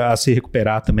tende a se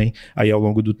recuperar também aí ao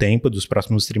longo do tempo, dos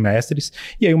próximos trimestres.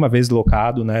 E aí, uma vez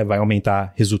locado, né, vai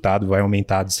aumentar resultado, vai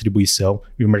aumentar a distribuição,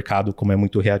 e o mercado, como é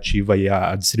muito reativo aí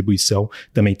a distribuição,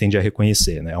 também tende a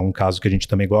reconhecer, né? É um caso que a gente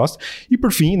também gosta. E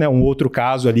por fim, né, um outro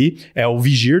caso ali é o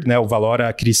Vigir, né, o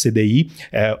Valora CRI CDI.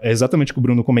 É exatamente o que o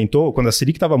Bruno comentou, quando a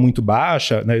Selic estava muito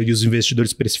baixa, né, e os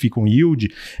investidores precificam yield,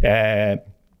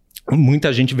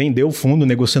 muita gente vendeu o fundo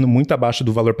negociando muito abaixo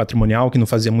do valor patrimonial, que não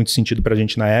fazia muito sentido para a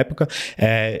gente na época.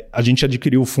 A gente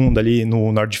adquiriu o fundo ali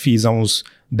no Nordfis há uns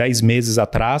 10 meses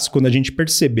atrás, quando a gente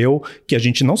percebeu que a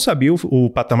gente não sabia o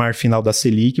patamar final da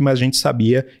Selic, mas a gente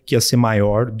sabia que ia ser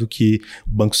maior do que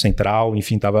o Banco Central,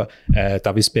 enfim, estava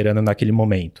esperando naquele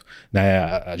momento, né?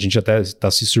 A gente até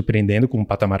está se surpreendendo com o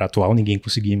patamar atual, ninguém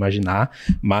conseguia imaginar,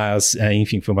 mas,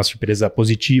 enfim, foi uma surpresa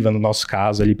positiva no nosso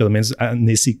caso ali, pelo menos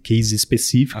nesse case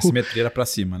específico. A simetria era para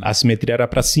cima, né? A simetria era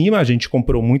para cima, a gente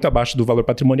comprou muito abaixo do valor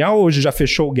patrimonial, hoje já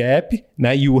fechou o gap,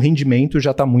 né? E o rendimento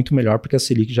já está muito melhor, porque a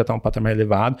Selic já está um patamar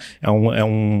elevado. É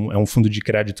um fundo de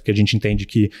crédito que a gente entende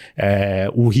que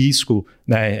o risco,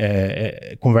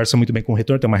 né, conversa muito bem com o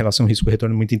retorno, tem uma relação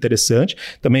risco-retorno muito interessante.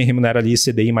 Também remunera ali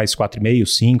CDI mais 4,5,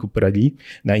 5 por ali,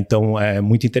 né? Então é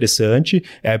muito interessante,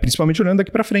 principalmente olhando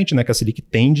daqui para frente, né, que a Selic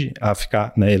tende a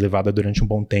ficar, né, elevada durante um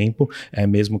bom tempo,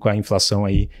 mesmo com a inflação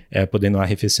aí podendo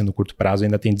arrefecer no curto prazo,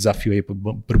 ainda tem desafio aí para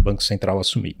o Banco Central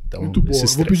assumir. Então, muito bom. Eu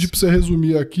vou pedir para você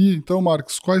resumir aqui. Então,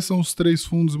 Marcos, quais são os 3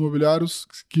 fundos imobiliários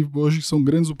que hoje são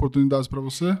grandes oportunidades para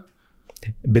você?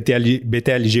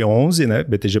 BTLG11, né,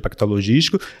 BTG Pactual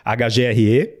Logístico,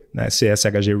 HGRE, né,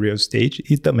 CSHG Real Estate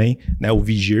e também, né, o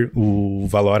Vigir, o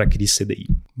Valora Cris CDI.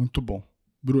 Muito bom.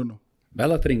 Bruno.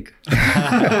 Bela trinca.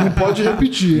 Não pode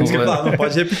repetir. Não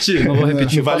pode repetir. Não vou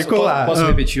repetir. Não vale colar. Posso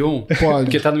repetir um? Pode.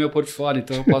 Porque está no meu portfólio,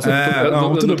 então eu posso...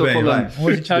 tudo bem, vai.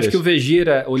 Acho que o Vigir,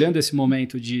 olhando esse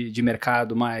momento de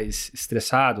mercado mais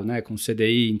estressado, né, com o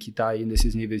CDI, em que está aí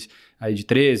nesses níveis aí de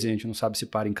 13, a gente não sabe se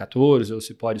para em 14 ou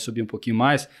se pode subir um pouquinho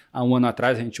mais. Há um ano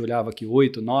atrás a gente olhava aqui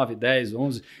 8, 9, 10,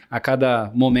 11. A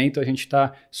cada momento a gente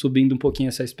está subindo um pouquinho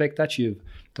essa expectativa.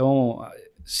 Então...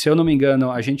 Se eu não me engano,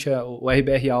 o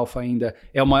RBR Alpha ainda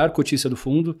é o maior cotista do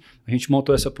fundo. A gente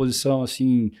montou essa posição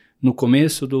assim no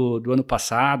começo do ano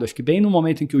passado, acho que bem no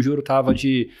momento em que o juro estava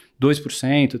de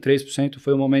 2%, 3%,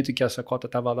 foi o momento em que essa cota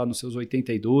estava lá nos seus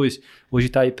 82, hoje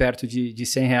está aí perto de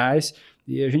R$100.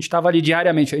 E a gente estava ali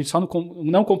diariamente, a gente só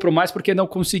não comprou mais porque não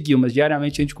conseguiu, mas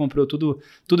diariamente a gente comprou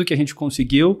tudo que a gente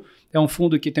conseguiu. É um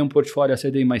fundo que tem um portfólio a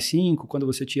CDI mais 5, quando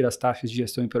você tira as taxas de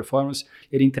gestão e performance,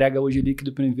 ele entrega hoje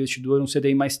líquido para o investidor um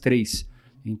CDI mais 3.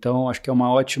 Então, acho que é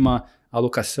uma ótima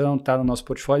alocação, está no nosso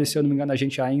portfólio, e se eu não me engano a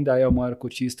gente ainda é o maior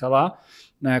cotista lá,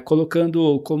 né,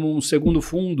 colocando como um segundo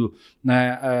fundo,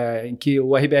 né, em que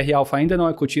o RBR Alpha ainda não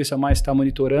é cotista, mas está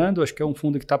monitorando. Acho que é um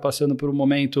fundo que está passando por um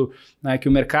momento, né, que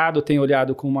o mercado tem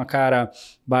olhado com uma cara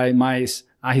mais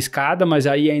arriscada, mas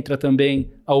aí entra também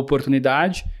a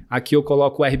oportunidade. Aqui eu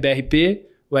coloco o RBRP,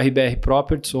 o RBR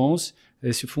Properties 11.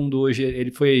 Esse fundo hoje,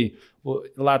 ele foi,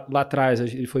 lá atrás,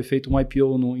 ele foi feito um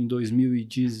IPO em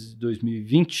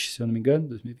 2020, se eu não me engano,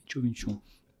 2020 ou 2021?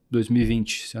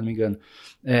 2020, se eu não me engano.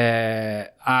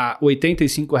 A R$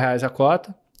 85,00 a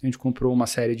cota. A gente comprou uma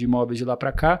série de imóveis de lá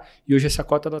para cá e hoje essa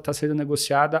cota está sendo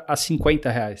negociada a R$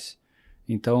 50,00.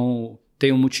 Então,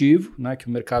 tem um motivo, né, que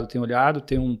o mercado tem olhado,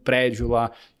 tem um prédio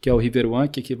lá que é o River One,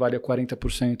 que equivale a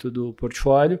 40% do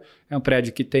portfólio. É um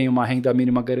prédio que tem uma renda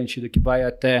mínima garantida que vai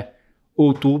até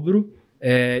outubro,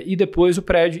 e depois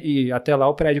e até lá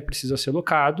o prédio precisa ser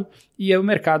locado, e aí o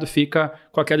mercado fica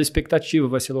com aquela expectativa,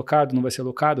 vai ser locado, não vai ser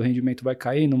locado, o rendimento vai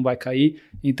cair, não vai cair,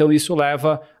 então isso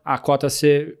leva a cota a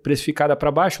ser precificada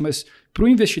para baixo, mas para o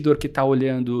investidor que está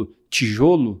olhando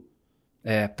tijolo,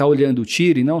 está olhando o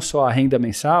TIR e não só a renda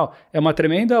mensal, é uma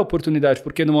tremenda oportunidade,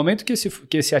 porque no momento que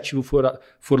esse ativo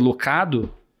for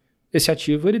locado, esse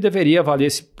ativo ele deveria valer,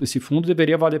 esse fundo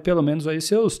deveria valer pelo menos aí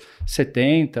seus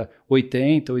 70,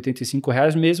 80, 85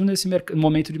 reais, mesmo nesse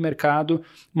momento de mercado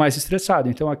mais estressado.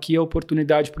 Então aqui é a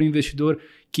oportunidade para o investidor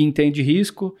que entende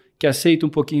risco, que aceita um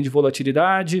pouquinho de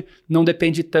volatilidade, não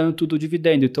depende tanto do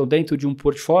dividendo. Então dentro de um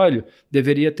portfólio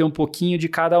deveria ter um pouquinho de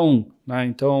cada um, né?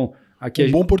 Então aqui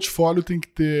bom portfólio tem que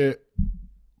ter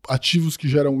ativos que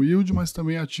geram yield, mas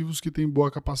também ativos que têm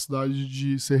boa capacidade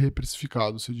de ser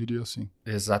reprecificado, você diria assim.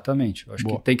 Exatamente. Eu acho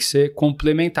que tem que ser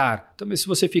complementar. Também se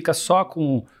você fica só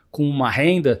com uma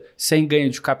renda sem ganho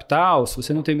de capital, se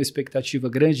você não tem uma expectativa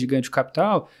grande de ganho de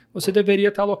capital, você deveria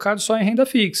estar alocado só em renda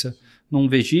fixa, num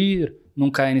VGIR,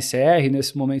 num KNCR,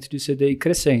 nesse momento de CDI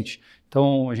crescente.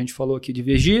 Então, a gente falou aqui de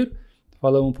VGIR,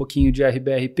 falamos um pouquinho de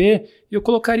RBRP, e eu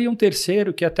colocaria um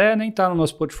terceiro, que até nem está no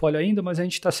nosso portfólio ainda, mas a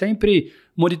gente está sempre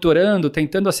monitorando,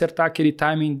 tentando acertar aquele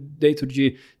timing dentro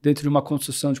de uma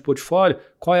construção de portfólio,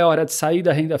 qual é a hora de sair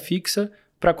da renda fixa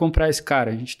para comprar esse cara.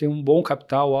 A gente tem um bom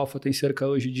capital, o Alpha tem cerca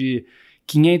hoje de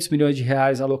 500 milhões de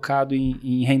reais alocado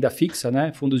em renda fixa,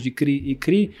 né? Fundos de CRI e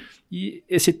CRI, e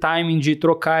esse timing de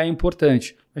trocar é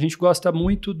importante. A gente gosta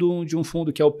muito de um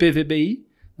fundo que é o PVBI,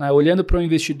 né? Olhando para um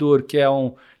investidor que é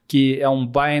um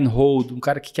buy and hold, um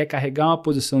cara que quer carregar uma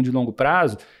posição de longo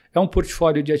prazo, é um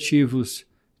portfólio de ativos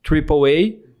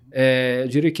AAA, eu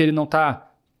diria que ele não está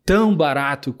tão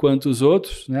barato quanto os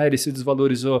outros, né? Ele se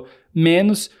desvalorizou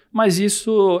menos, mas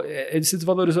ele se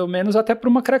desvalorizou menos até por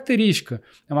uma característica.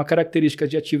 É uma característica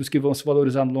de ativos que vão se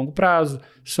valorizar no longo prazo,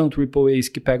 são AAAs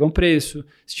que pegam preço,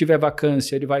 se tiver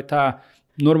vacância ele vai estar...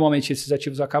 Normalmente esses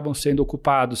ativos acabam sendo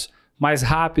ocupados mais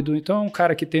rápido, então é um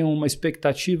cara que tem uma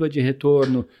expectativa de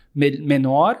retorno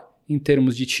menor em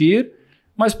termos de TIR,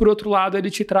 mas por outro lado ele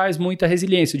te traz muita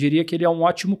resiliência. Eu diria que ele é um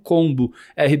ótimo combo.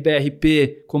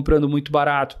 RBRP comprando muito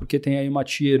barato, porque tem aí uma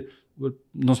TIR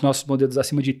nos nossos modelos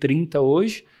acima de 30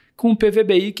 hoje, com um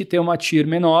PVBI que tem uma TIR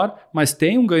menor, mas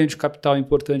tem um ganho de capital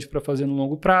importante para fazer no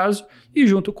longo prazo, e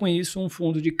junto com isso um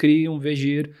fundo de CRI, um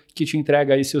VGIR, que te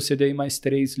entrega aí seu CDI mais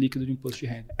 3 líquido de imposto de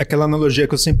renda. Aquela analogia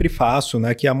que eu sempre faço,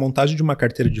 né, que a montagem de uma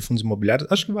carteira de fundos imobiliários,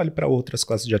 acho que vale para outras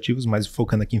classes de ativos, mas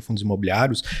focando aqui em fundos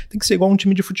imobiliários, tem que ser igual a um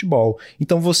time de futebol.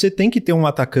 Então você tem que ter um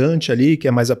atacante ali que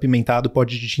é mais apimentado,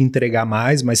 pode te entregar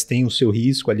mais, mas tem o seu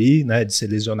risco ali, né, de ser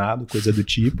lesionado, coisa do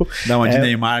tipo. Dá uma de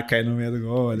Neymar cair no meio do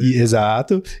gol ali.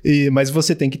 Exato. Mas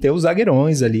você tem que ter os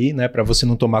zagueirões ali, né, para você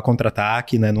não tomar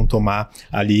contra-ataque, né, não tomar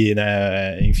ali,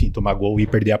 né, enfim, tomar gol e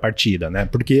perder a partida, né?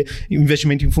 Porque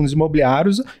investimento em fundos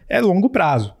imobiliários é longo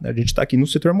prazo, né? A gente está aqui no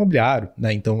setor imobiliário,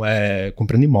 né? Então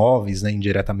comprando imóveis, né,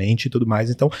 indiretamente e tudo mais,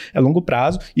 então é longo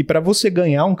prazo, e para você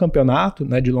ganhar um campeonato,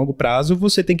 né, de longo prazo,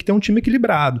 você tem que ter um time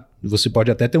equilibrado. Você pode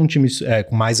até ter um time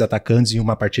com mais atacantes em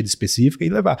uma partida específica e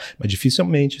levar, mas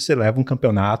dificilmente você leva um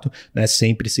campeonato, né,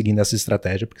 sempre seguindo essa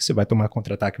estratégia, porque você vai tomar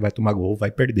contra-ataque, vai tomar gol,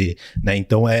 vai perder, né?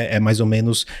 Então é mais ou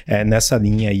menos nessa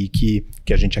linha aí que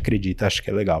a gente acredita, acho que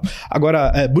é legal.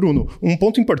 Agora, Bruno, um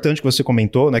ponto importante que você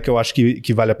comentou, né, que eu acho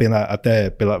que vale a pena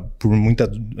até por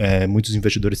muitos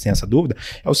investidores têm essa dúvida,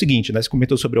 é o seguinte, né, você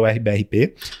comentou sobre o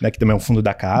RBRP, né, que também é um fundo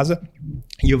da casa,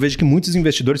 e eu vejo que muitos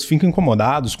investidores ficam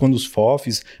incomodados quando os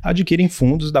FOFs adquirem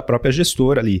fundos da própria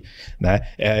gestora ali, né?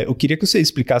 Eu queria que você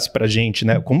explicasse para a gente,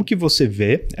 né, como que você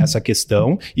vê essa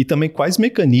questão e também quais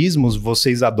mecanismos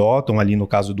vocês adotam ali no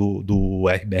caso do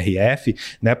RBRF,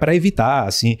 né, para evitar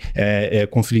assim,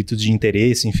 conflitos de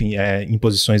interesse, enfim,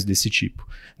 imposições desse tipo.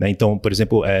 Né? Então, por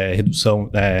exemplo, redução,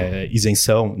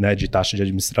 isenção, né, de taxa de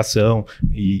administração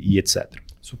e etc.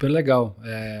 Super legal.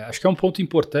 Acho que é um ponto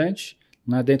importante,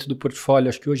 né, dentro do portfólio.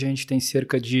 Acho que hoje a gente tem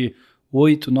cerca de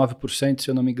 8, 9%, se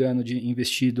eu não me engano, de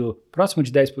investido, próximo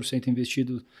de 10%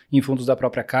 investido em fundos da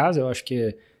própria casa. Eu acho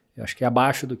que é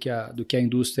abaixo do que a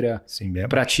indústria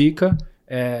pratica.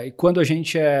 E quando a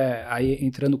gente aí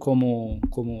entrando como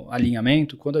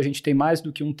alinhamento, quando a gente tem mais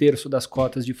do que 1/3 das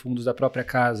cotas de fundos da própria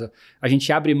casa, a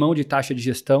gente abre mão de taxa de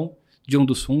gestão de um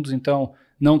dos fundos, então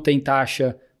não tem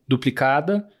taxa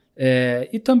duplicada.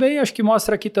 E também acho que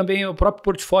mostra aqui também, o próprio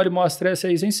portfólio mostra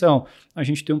essa isenção. A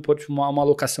gente tem uma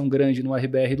alocação grande no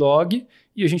RBR Log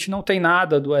e a gente não tem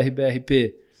nada do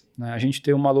RBRP. Né? A gente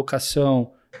tem uma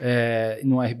alocação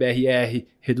no RBRR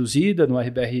reduzida, no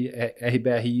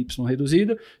RBRY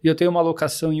reduzida, e eu tenho uma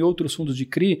alocação em outros fundos de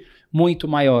CRI muito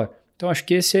maior. Então acho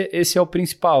que esse é o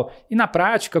principal. E na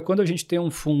prática, quando a gente tem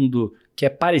um fundo que é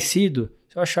parecido,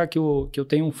 se eu achar que eu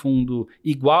tenho um fundo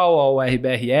igual ao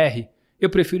RBRR, eu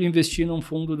prefiro investir num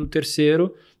fundo do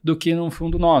terceiro do que num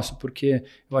fundo nosso, porque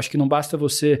eu acho que não basta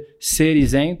você ser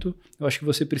isento, eu acho que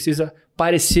você precisa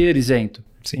parecer isento.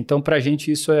 Sim. Então, para a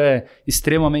gente, isso é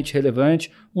extremamente relevante.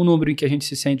 Um número em que a gente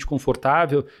se sente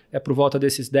confortável é por volta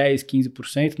desses 10%,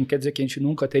 15%. Não quer dizer que a gente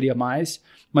nunca teria mais,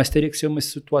 mas teria que ser uma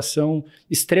situação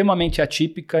extremamente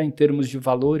atípica em termos de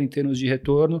valor, em termos de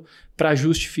retorno, para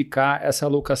justificar essa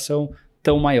alocação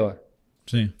tão maior.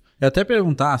 Sim. Eu até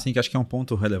perguntar, assim, que acho que é um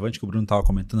ponto relevante que o Bruno estava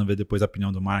comentando, ver depois a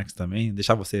opinião do Marcos também,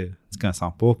 deixar você descansar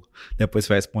um pouco, depois você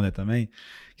vai responder também,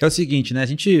 que é o seguinte, né,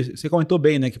 você comentou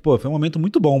bem, né, que, foi um momento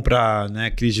muito bom para,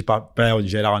 né, crise de papel em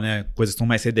geral, né, coisas que são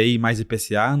mais CDI, mais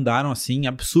IPCA, andaram, assim,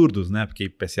 absurdos, né, porque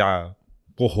IPCA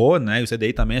porrou, né, e o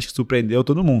CDI também acho que surpreendeu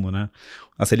todo mundo, né,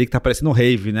 a Selic tá parecendo um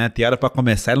rave, né, tem hora para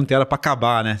começar e não tem hora para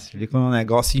acabar, né, você fica um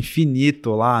negócio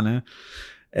infinito lá, né.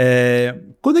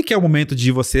 Quando é que é o momento de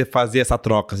você fazer essa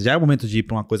troca? Já é o momento de ir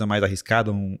para uma coisa mais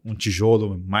arriscada, um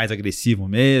tijolo mais agressivo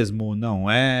mesmo? Não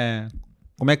é?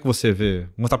 Como é que você vê?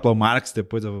 Vou mostrar para o Marcos,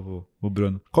 depois o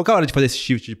Bruno. Qual que é a hora de fazer esse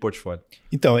shift de portfólio?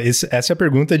 Então, essa é a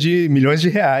pergunta de milhões de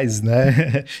reais,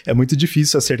 né? É muito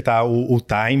difícil acertar o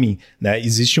timing, né?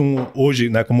 Existe hoje,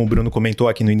 né, como o Bruno comentou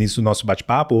aqui no início do nosso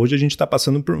bate-papo, hoje a gente está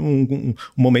passando por um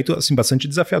momento assim, bastante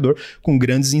desafiador, com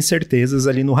grandes incertezas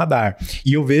ali no radar.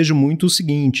 E eu vejo muito o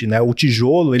seguinte, né? O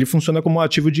tijolo, ele funciona como um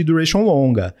ativo de duration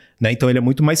longa, né? Então, ele é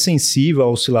muito mais sensível à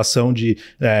oscilação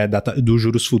dos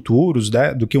juros futuros,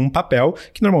 né, do que um papel,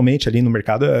 que normalmente ali no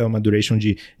mercado é uma duration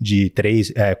de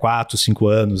 3, 4, 5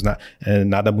 anos, né?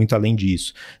 Nada muito além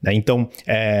disso. Né? Então,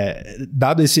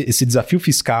 dado esse desafio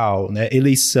fiscal, né,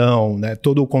 eleição, né,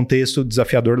 todo o contexto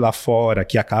desafiador lá fora,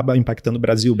 que acaba impactando o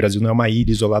Brasil não é uma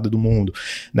ilha isolada do mundo,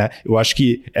 né? Eu acho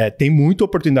que tem muita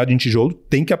oportunidade em tijolo,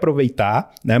 tem que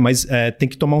aproveitar, né, mas tem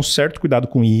que tomar um certo cuidado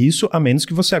com isso, a menos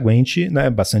que você aguente, né,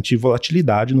 bastante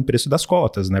volatilidade no preço das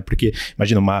cotas, né? Porque,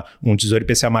 imagina, um Tesouro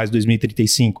IPCA+,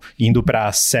 2035 indo para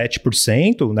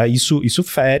 7%, né, isso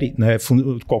fere, né?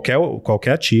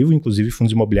 Qualquer ativo, inclusive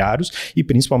fundos imobiliários e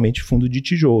principalmente fundo de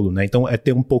tijolo, né? Então, é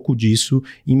ter um pouco disso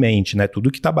em mente, né?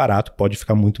 Tudo que está barato pode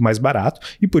ficar muito mais barato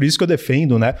e por isso que eu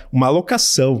defendo, né, uma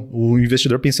alocação. O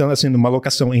investidor pensando assim, numa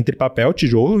alocação entre papel,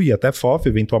 tijolo e até FOF,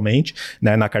 eventualmente,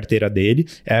 né, na carteira dele,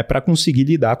 para conseguir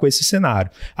lidar com esse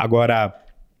cenário. Agora,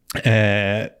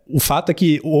 o fato é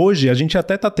que hoje a gente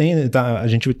até a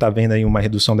gente está vendo aí uma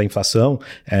redução da inflação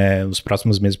nos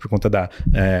próximos meses por conta da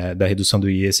redução do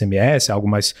ICMS, algo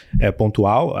mais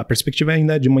pontual. A perspectiva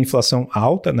ainda é de uma inflação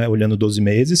alta, né, olhando 12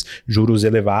 meses, juros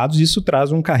elevados, e isso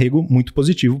traz um carrego muito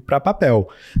positivo para papel,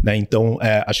 né? Então,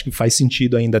 acho que faz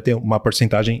sentido ainda ter uma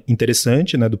porcentagem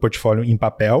interessante, né, do portfólio em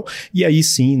papel, e aí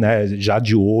sim, né, já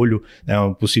de olho, né,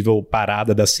 uma possível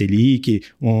parada da Selic,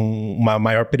 uma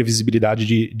maior previsibilidade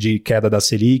de queda da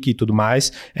Selic e tudo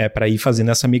mais, para ir fazendo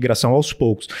essa migração aos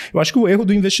poucos. Eu acho que o erro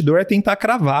do investidor é tentar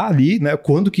cravar ali, né,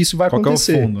 quando que isso vai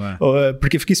acontecer. É o fundo,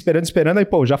 porque fica esperando, aí,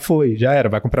 já foi, já era,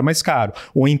 vai comprar mais caro.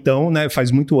 Ou então, né,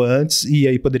 faz muito antes e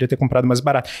aí poderia ter comprado mais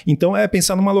barato. Então,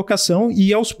 pensar numa alocação e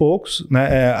ir aos poucos,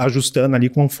 né, ajustando ali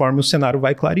conforme o cenário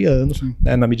vai clareando,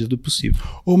 né, na medida do possível.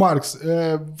 Ô, Marcos,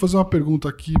 vou fazer uma pergunta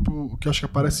aqui, que eu acho que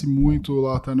aparece muito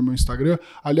lá até no meu Instagram.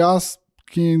 Aliás,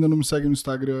 quem ainda não me segue no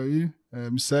Instagram aí,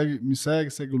 segue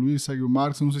o Luiz, segue o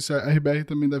Marcos. Eu não sei se a RBR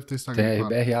também deve ter Instagram. Tem a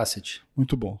claro. RBR Asset.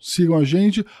 Muito bom. Sigam a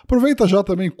gente. Aproveita já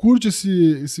também, curte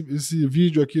esse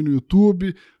vídeo aqui no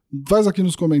YouTube. Faz aqui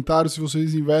nos comentários se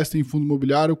vocês investem em fundo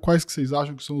imobiliário, quais que vocês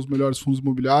acham que são os melhores fundos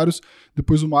imobiliários.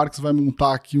 Depois o Marcos vai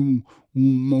montar aqui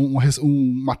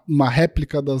uma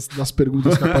réplica das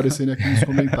perguntas que aparecerem aqui nos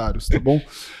comentários, tá bom?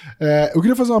 Eu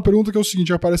queria fazer uma pergunta que é o seguinte,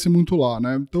 que aparece muito lá,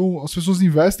 né? Então, as pessoas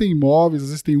investem em imóveis, às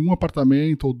vezes tem um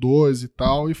apartamento ou dois e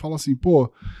tal, e falam assim, pô,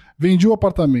 vendi um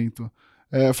apartamento.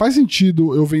 Faz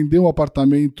sentido eu vender um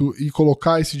apartamento e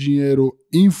colocar esse dinheiro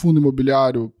em fundo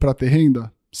imobiliário para ter renda?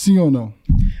 Sim ou não?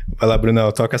 Vai lá, Brunão,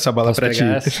 toca essa bola para ti.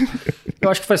 Eu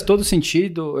acho que faz todo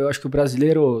sentido. Eu acho que o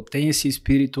brasileiro tem esse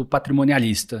espírito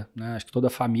patrimonialista, né? Acho que toda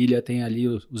família tem ali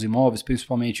os imóveis,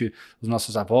 principalmente os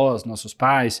nossos avós, nossos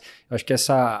pais. Eu acho que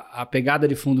a pegada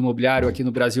de fundo imobiliário aqui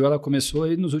no Brasil, ela começou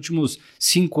aí nos últimos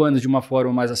 5 anos de uma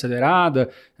forma mais acelerada.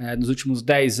 Nos últimos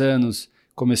 10 anos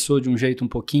começou de um jeito um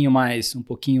pouquinho mais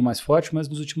forte, mas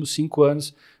nos últimos 5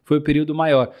 anos foi o período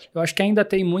maior. Eu acho que ainda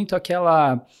tem muito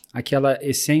aquela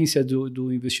essência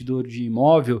do investidor de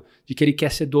imóvel, de que ele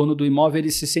quer ser dono do imóvel,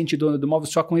 ele se sente dono do imóvel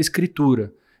só com a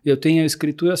escritura. Eu tenho a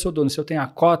escritura, eu sou dono. Se eu tenho a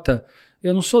cota,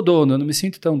 eu não sou dono, eu não me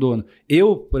sinto tão dono.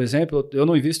 Eu, por exemplo, eu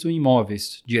não invisto em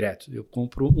imóveis direto. Eu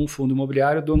compro um fundo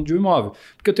imobiliário dono de um imóvel,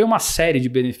 porque eu tenho uma série de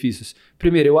benefícios.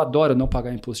 Primeiro, eu adoro não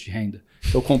pagar imposto de renda.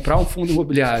 Eu comprar um fundo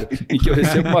imobiliário em que eu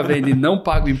recebo uma venda e não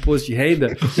pago imposto de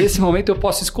renda, nesse momento eu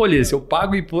posso escolher se eu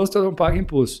pago imposto ou não pago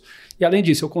imposto. E além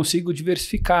disso, eu consigo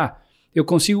diversificar. Eu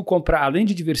consigo comprar, além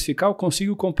de diversificar, eu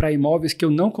consigo comprar imóveis que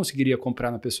eu não conseguiria comprar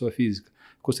na pessoa física.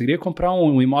 Eu conseguiria comprar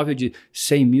um imóvel de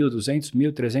 100 mil, 200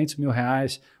 mil, 300 mil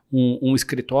reais, um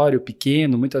escritório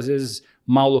pequeno, muitas vezes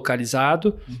mal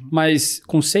localizado, mas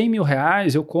com 100 mil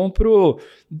reais eu compro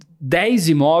 10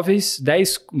 imóveis,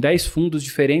 10 fundos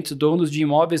diferentes, donos de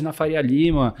imóveis na Faria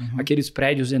Lima, aqueles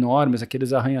prédios enormes,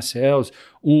 aqueles arranha-céus,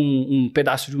 um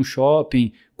pedaço de um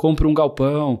shopping, compro um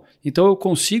galpão. Então eu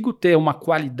consigo ter uma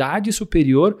qualidade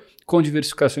superior com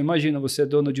diversificação. Imagina, você é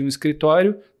dono de um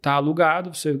escritório, está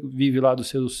alugado, você vive lá dos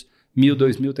seus 1.000,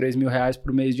 2.000, 3.000 reais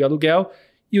por mês de aluguel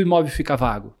e o imóvel fica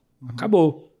vago.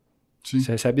 Acabou. Sim.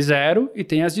 Você recebe 0 e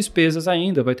tem as despesas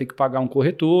ainda. Vai ter que pagar um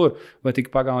corretor, vai ter que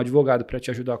pagar um advogado para te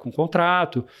ajudar com o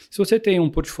contrato. Se você tem um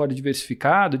portfólio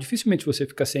diversificado, dificilmente você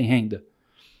fica sem renda.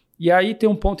 E aí tem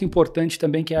um ponto importante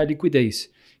também que é a liquidez.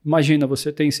 Imagina,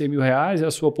 você tem 100 mil reais, é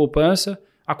a sua poupança,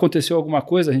 aconteceu alguma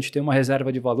coisa, a gente tem uma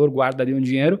reserva de valor, guarda ali um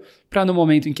dinheiro, para no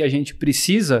momento em que a gente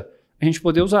precisa, a gente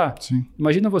poder usar. Sim.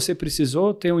 Imagina, você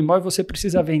precisou ter um imóvel, você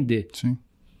precisa vender. Sim.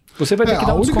 Você vai ter que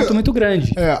dar um desconto muito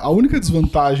grande. A única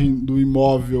desvantagem do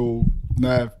imóvel,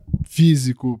 né,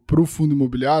 físico para o fundo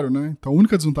imobiliário, né? Então a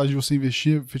única desvantagem de você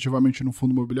investir efetivamente no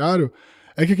fundo imobiliário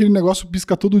é que aquele negócio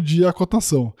pisca todo dia a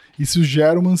cotação. Isso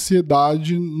gera uma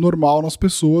ansiedade normal nas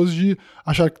pessoas de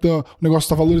achar que o negócio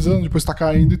está valorizando, depois está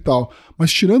caindo e tal.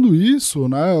 Mas tirando isso,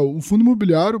 né, o fundo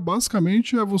imobiliário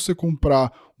basicamente é você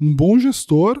comprar um bom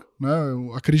gestor, né,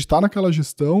 acreditar naquela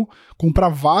gestão, comprar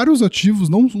vários ativos,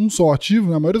 não um só ativo,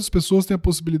 né? A maioria das pessoas tem a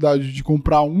possibilidade de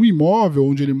comprar um imóvel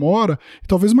onde ele mora e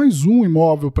talvez mais um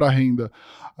imóvel para renda.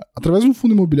 Através de um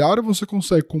fundo imobiliário, você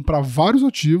consegue comprar vários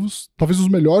ativos, talvez os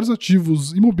melhores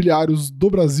ativos imobiliários do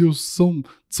Brasil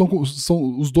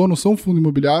os donos são fundos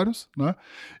imobiliários, né?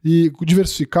 E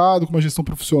diversificado, com uma gestão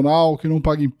profissional, que não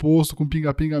paga imposto, com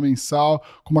pinga-pinga mensal,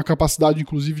 com uma capacidade,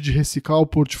 inclusive, de reciclar o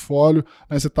portfólio,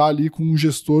 né? Você está ali com um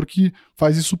gestor que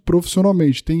faz isso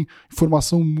profissionalmente, tem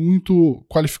informação muito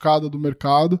qualificada do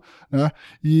mercado, né?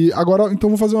 E agora, então,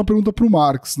 vou fazer uma pergunta para o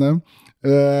Marx, né?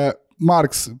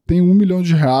 Marx, tem R$1 milhão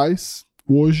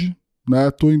hoje,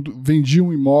 né? Vendi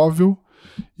um imóvel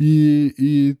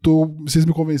e vocês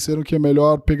me convenceram que é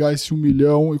melhor pegar esse 1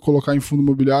 milhão e colocar em fundo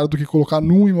imobiliário do que colocar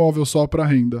num imóvel só para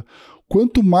renda.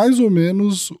 Quanto mais ou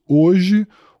menos hoje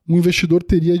um investidor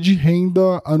teria de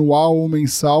renda anual ou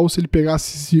mensal se ele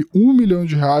pegasse esse R$1 milhão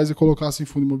e colocasse em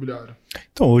fundo imobiliário?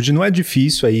 Então, hoje não é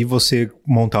difícil aí você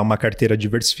montar uma carteira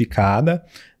diversificada,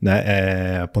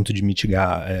 né, a ponto de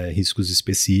mitigar riscos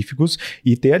específicos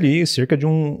e ter ali cerca de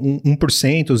 1%,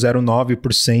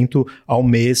 0,9% ao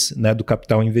mês, né, do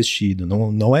capital investido.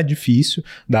 Não é difícil,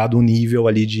 dado o nível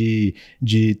ali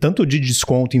de tanto de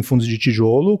desconto em fundos de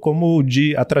tijolo como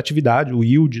de atratividade, o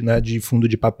yield, né, de fundo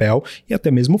de papel e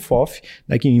até mesmo o FOF,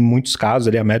 né, que em muitos casos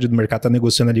ali, a média do mercado está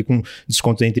negociando ali com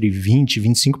descontos entre 20% e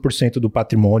 25% do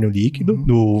patrimônio líquido,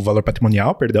 do valor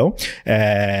patrimonial, perdão.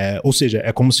 Ou seja,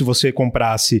 é como se você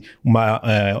comprasse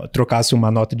trocasse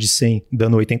uma nota de 100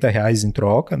 dando R$80 em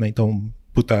troca, né? Então,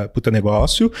 puta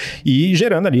negócio, e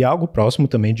gerando ali algo próximo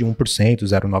também de 1%,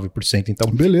 0,9%. Então,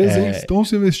 beleza, hein? Então,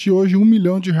 se eu investir hoje R$1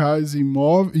 milhão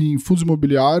em fundos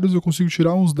imobiliários, eu consigo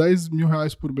tirar uns R$10 mil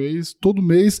por mês, todo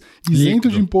mês, isento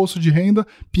de imposto de renda,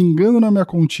 pingando na minha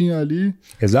continha ali.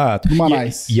 Exato.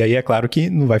 E aí é claro que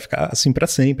não vai ficar assim para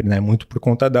sempre, né? Muito por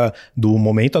conta do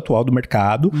momento atual do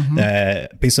mercado.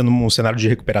 Pensando num cenário de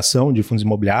recuperação de fundos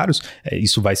imobiliários,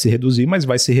 isso vai se reduzir, mas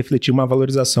vai se refletir uma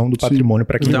valorização do patrimônio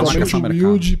para quem o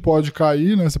yield pode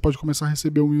cair, né? Você pode começar a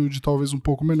receber um yield talvez um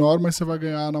pouco menor, mas você vai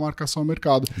ganhar na marcação ao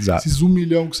mercado. Exato. Esses 1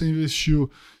 milhão que você investiu,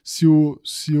 se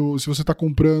você está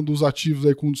comprando os ativos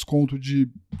aí com desconto de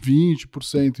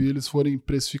 20% e eles forem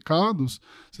precificados,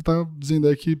 você está dizendo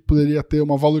aí que poderia ter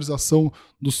uma valorização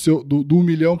do 1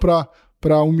 milhão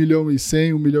para 1 milhão e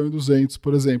 100, 1 milhão e 200,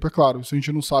 por exemplo. É claro, isso a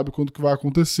gente não sabe quando que vai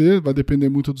acontecer, vai depender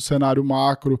muito do cenário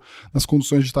macro, das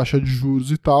condições de taxa de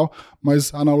juros e tal,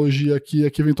 mas a analogia aqui é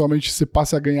que eventualmente você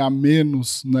passe a ganhar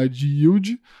menos, né, de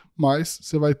yield, mas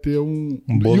você vai ter um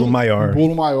bolo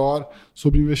maior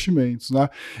sobre investimentos, né?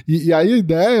 E aí a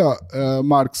ideia,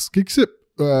 Marx, o que você...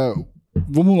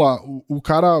 vamos lá,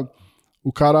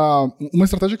 uma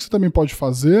estratégia que você também pode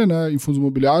fazer, né, em fundos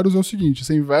imobiliários é o seguinte: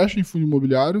 você investe em fundos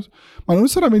imobiliários, mas não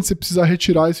necessariamente você precisa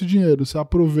retirar esse dinheiro, você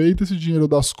aproveita esse dinheiro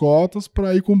das cotas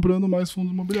para ir comprando mais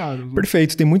fundos imobiliários. Né?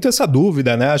 Perfeito, tem muito essa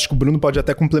dúvida, né? Acho que o Bruno pode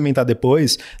até complementar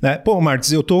depois, né? Pô,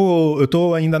 Martins, eu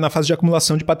tô ainda na fase de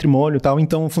acumulação de patrimônio e tal,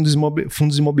 então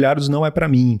fundos imobiliários não é para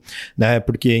mim, né?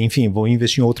 Porque, enfim, vou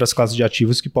investir em outras classes de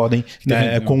ativos que podem,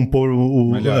 né, compor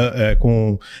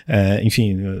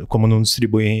enfim, como não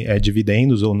distribuem dividendos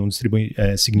ou não distribui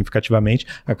significativamente,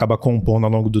 acaba compondo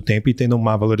ao longo do tempo e tendo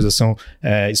uma valorização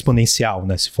exponencial,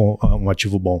 né, se for um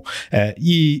ativo bom.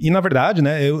 E na verdade,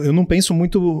 né, eu não penso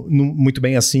muito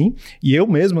bem assim, e eu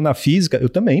mesmo na física, eu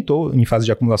também estou em fase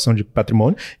de acumulação de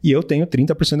patrimônio e eu tenho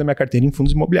 30% da minha carteira em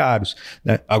fundos imobiliários.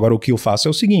 Né? Agora, o que eu faço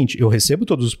é o seguinte: eu recebo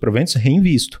todos os proventos,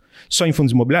 reinvisto. Só em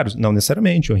fundos imobiliários? Não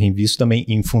necessariamente. Eu reinvisto também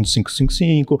em fundos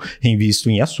 555, reinvisto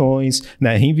em ações,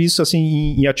 né? Reinvisto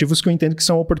assim, em ativos que eu entendo que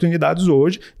são oportunidades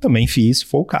hoje. Também fiz, se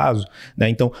for o caso. Né?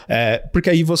 Então, porque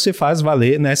aí você faz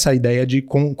valer nessa ideia de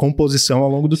composição ao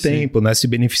longo do tempo, né? Se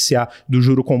beneficiar do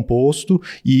juro composto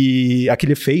e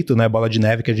aquele efeito, né, bola de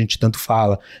neve que a gente tanto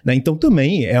fala. Né? Então,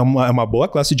 também é uma boa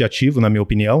classe de ativo, na minha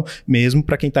opinião, mesmo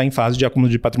para quem está em fase de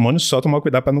acúmulo de patrimônio, só tomar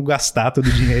cuidado para não gastar todo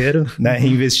o dinheiro, né?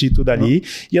 Reinvestir tudo ali,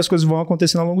 e as coisas vão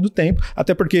acontecendo ao longo do tempo,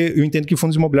 até porque eu entendo que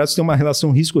fundos imobiliários têm uma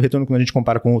relação risco-retorno quando a gente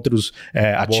compara com outros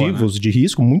ativos, né, de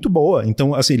risco muito boa.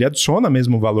 Então, assim, ele adiciona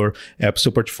mesmo valor para o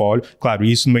seu portfólio. Claro,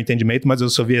 isso no meu entendimento, mas eu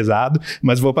sou viesado,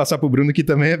 mas vou passar para o Bruno, que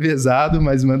também é viesado,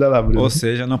 mas manda lá, Bruno. Ou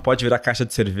seja, não pode virar caixa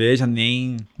de cerveja,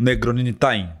 nem Negroni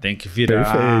Itaim. Tem que virar...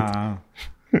 Perfeito.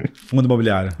 Fundo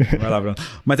imobiliário. Vai lá, Bruno.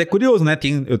 Mas é curioso, né?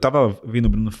 Eu tava ouvindo o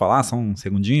Bruno falar, só um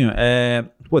segundinho.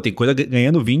 Tem coisa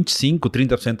ganhando 25%,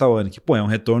 30% ao ano. Que, é um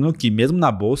retorno que mesmo na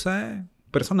bolsa é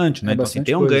impressionante, né? Então, assim,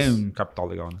 tem um ganho em capital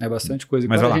legal, né? É bastante coisa.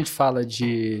 Mas quando a gente fala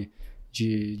de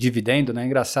dividendo, né? É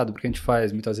engraçado, porque a gente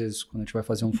faz, muitas vezes, quando a gente vai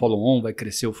fazer um follow-on, vai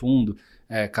crescer o fundo,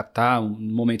 captar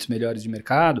momentos melhores de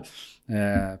mercado,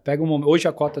 pega hoje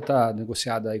a cota está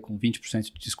negociada aí com 20%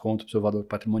 de desconto para o seu valor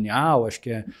patrimonial, acho que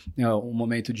é um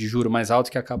momento de juro mais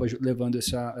alto que acaba levando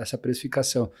essa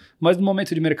precificação. Mas no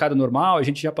momento de mercado normal, a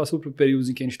gente já passou por períodos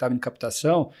em que a gente estava em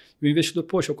captação, e o investidor,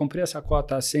 poxa, eu comprei essa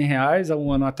cota a R$100 há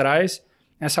um ano atrás,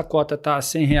 essa cota está a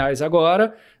R$100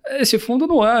 agora, esse fundo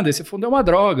não anda, esse fundo é uma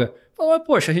droga. Falou,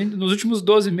 poxa, nos últimos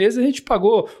 12 meses a gente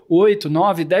pagou 8,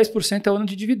 9, 10% ao ano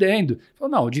de dividendo.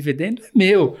 Falou, não, o dividendo é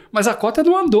meu, mas a cota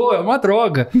não andou, é uma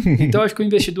droga. Então, acho que o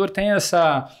investidor tem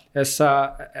essa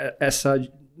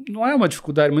não é uma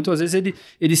dificuldade, muitas vezes ele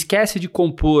esquece de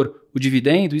compor o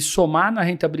dividendo e somar na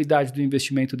rentabilidade do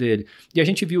investimento dele. E a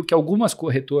gente viu que algumas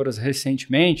corretoras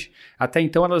recentemente, até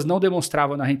então elas não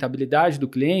demonstravam na rentabilidade do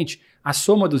cliente a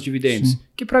soma dos dividendos,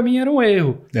 que para mim era um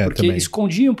erro, porque também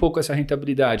escondia um pouco essa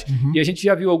rentabilidade. E a gente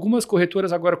já viu algumas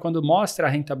corretoras agora, quando mostra a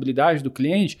rentabilidade do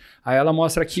cliente, aí ela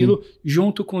mostra aquilo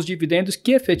junto com os dividendos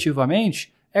que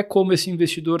efetivamente é como esse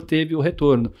investidor teve o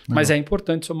retorno. Mas é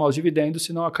importante somar os dividendos,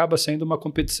 senão acaba sendo uma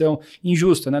competição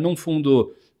injusta, né? Num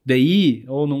fundo DI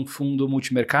ou num fundo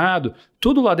multimercado,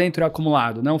 tudo lá dentro é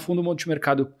acumulado, né? Um fundo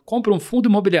multimercado compra um fundo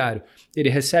imobiliário, ele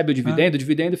recebe o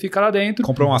dividendo fica lá dentro.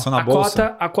 Compra uma ação na bolsa.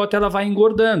 A cota ela vai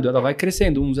engordando, ela vai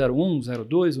crescendo, 1,01,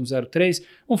 1,02, 1,03.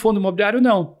 Um fundo imobiliário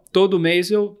não. Todo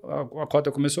mês a cota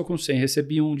começou com 100,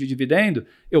 recebi 1 de dividendo,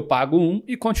 eu pago 1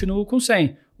 e continuo com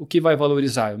 100. O que vai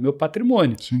valorizar? É o meu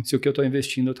patrimônio. Se o que eu estou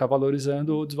investindo está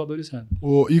valorizando ou desvalorizando.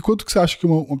 E quanto que você acha que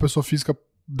uma pessoa física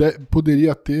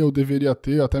poderia ter ou deveria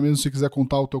ter, até mesmo se você quiser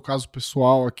contar o teu caso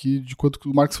pessoal aqui, de quanto que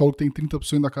o Marcos falou que tem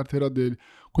 30% da carteira dele.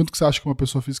 Quanto que você acha que uma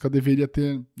pessoa física deveria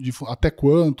ter, até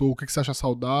quanto, ou o que você acha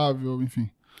saudável,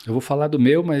 enfim? Eu vou falar do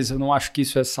meu, mas eu não acho que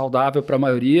isso é saudável para a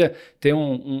maioria. Tem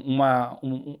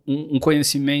um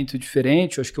conhecimento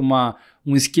diferente, eu acho que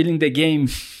um skill in the game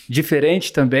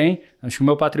diferente também. Acho que o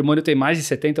meu patrimônio tem mais de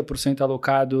 70%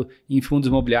 alocado em fundos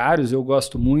imobiliários. Eu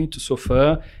gosto muito, sou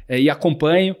fã e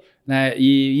acompanho, né?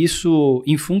 E isso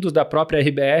em fundos da própria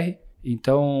RBR.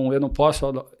 Então, eu não posso...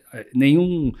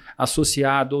 Nenhum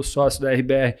associado ou sócio da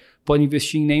RBR pode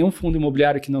investir em nenhum fundo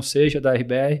imobiliário que não seja da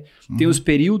RBR. Tem os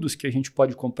períodos que a gente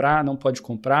pode comprar, não pode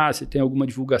comprar, se tem alguma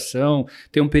divulgação,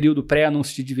 tem um período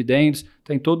pré-anúncio de dividendos,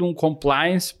 tem todo um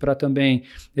compliance para também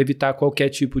evitar qualquer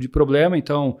tipo de problema.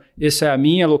 Então, essa é a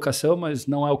minha alocação, mas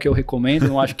não é o que eu recomendo,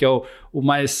 não acho que é o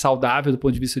mais saudável do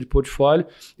ponto de vista de portfólio.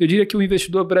 Eu diria que o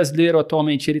investidor brasileiro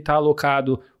atualmente ele está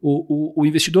alocado, o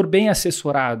investidor bem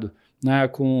assessorado, né,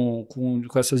 com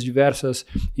essas diversas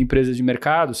empresas de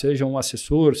mercado, seja um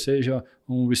assessor, seja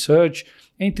um research,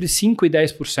 entre 5% e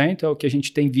 10% é o que a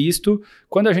gente tem visto.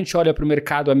 Quando a gente olha para o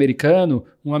mercado americano,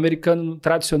 um americano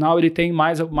tradicional ele tem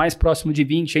mais próximo de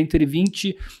 20%, entre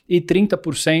 20% e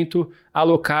 30%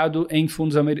 alocado em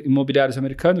fundos imobiliários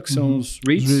americanos, que são os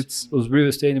REITs, os Real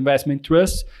Estate Investment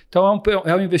Trusts. Então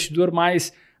é um investidor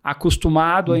mais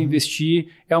acostumado a investir,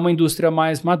 é uma indústria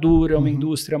mais madura, é uma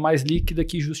indústria mais líquida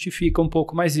que justifica um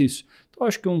pouco mais isso. Então,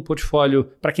 acho que um portfólio,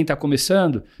 para quem está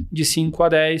começando, de 5 a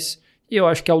 10, e eu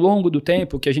acho que ao longo do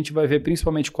tempo, que a gente vai ver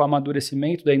principalmente com o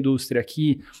amadurecimento da indústria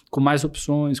aqui, com mais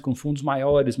opções, com fundos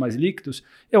maiores, mais líquidos,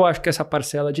 eu acho que essa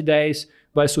parcela de 10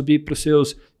 vai subir para os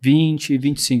seus 20,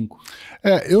 25.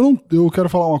 Eu quero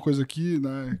falar uma coisa aqui,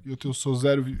 né? Eu sou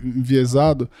zero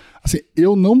enviesado. Assim,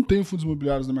 eu não tenho fundos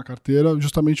imobiliários na minha carteira,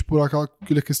 justamente por aquela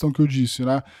questão que eu disse,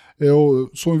 né? Eu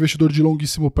sou um investidor de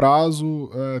longuíssimo prazo,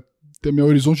 meu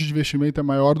horizonte de investimento é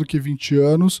maior do que 20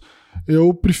 anos.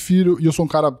 Eu prefiro, e eu sou um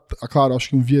cara, claro, acho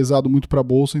que um viesado muito para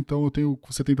bolsa, então eu tenho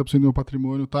 70% do meu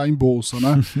patrimônio tá em bolsa,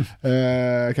 né?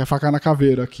 Que é faca na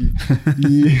caveira aqui.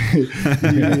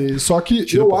 Só que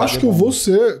eu acho que eu vou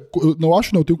ser,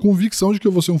 eu tenho convicção de que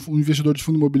eu vou ser um investidor de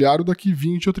fundo imobiliário daqui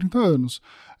 20 ou 30 anos.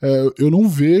 Eu não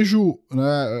vejo,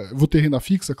 né, vou ter renda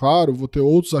fixa, claro, vou ter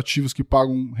outros ativos que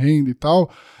pagam renda e tal,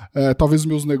 talvez os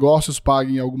meus negócios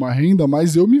paguem alguma renda,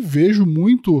 mas eu me vejo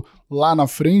muito lá na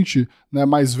frente, né,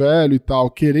 mais velho e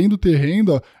tal, querendo ter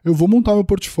renda, eu vou montar meu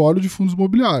portfólio de fundos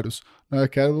imobiliários, né,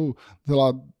 quero, sei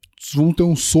lá, vão ter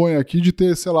um sonho aqui de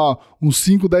ter, sei lá, uns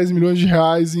 5, 10 milhões de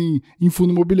reais em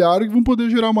fundo imobiliário que vão poder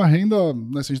gerar uma renda,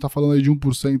 né, se a gente tá falando aí de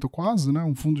 1% quase, né,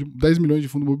 um fundo de 10 milhões de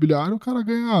fundo imobiliário, o cara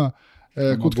ganha...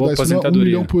 quanto que dá isso? 1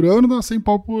 milhão por ano, dá 100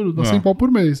 pau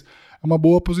por mês. É uma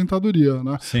boa aposentadoria,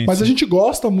 né? Sim, mas a gente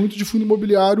gosta muito de fundo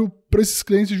imobiliário para esses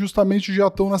clientes justamente já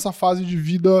estão nessa fase de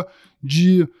vida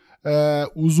de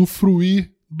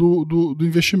usufruir do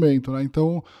investimento, né?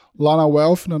 Então, lá na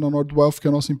Wealth, né, na Nord Wealth, que é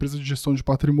a nossa empresa de gestão de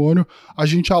patrimônio, a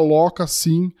gente aloca,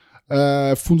 sim,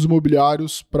 fundos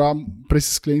imobiliários para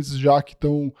esses clientes já que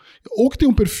estão... Ou que tem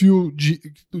um perfil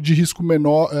de risco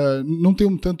menor, não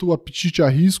tem tanto apetite a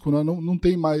risco, né? Não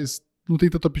tem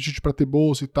tanto apetite para ter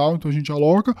bolsa e tal, então a gente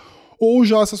aloca. Ou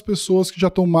já essas pessoas que já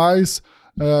estão mais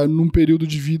num período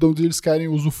de vida onde eles querem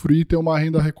usufruir, ter uma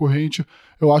renda recorrente,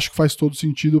 eu acho que faz todo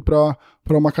sentido para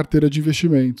uma carteira de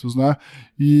investimentos, né?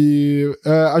 E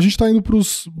a gente está indo para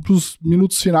os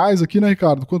minutos finais aqui, né,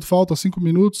 Ricardo? Quanto falta? 5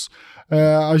 minutos.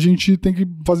 A gente tem que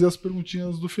fazer as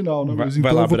perguntinhas do final, né, Luiz?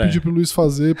 Então eu vou pedir para o Luiz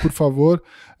fazer, por favor.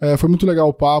 Foi muito legal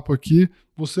o papo aqui.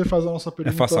 Você faz a nossa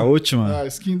pergunta. Eu faço a última?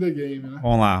 Skin the game, né?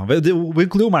 Vamos lá. Vou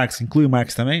incluir o Marcos. Inclui o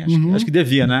Marcos também? Acho que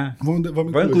devia, né? Vamos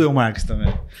incluir o Marcos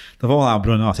também. Então vamos lá,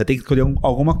 Bruno. Você tem que escolher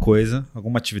alguma coisa,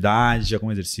 alguma atividade,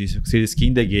 algum exercício que seja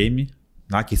skin the game,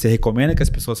 tá? Que você recomenda que as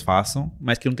pessoas façam,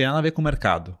 mas que não tem nada a ver com o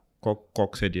mercado. Qual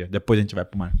que seria? Depois a gente vai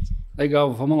pro Marcos.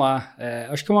 Legal, vamos lá.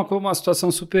 Acho que é uma situação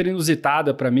super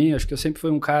inusitada para mim. Acho que eu sempre fui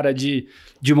um cara de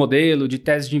modelo, de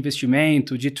tese de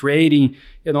investimento, de trading.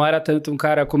 Eu não era tanto um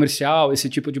cara comercial. Esse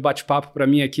tipo de bate-papo para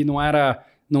mim aqui não era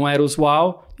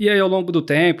usual. E aí, ao longo do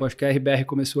tempo, acho que a RBR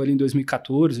começou ali em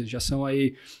 2014, já são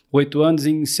aí 8 anos.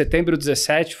 Em setembro de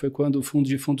 2017 foi quando o fundo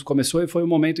de fundos começou e foi o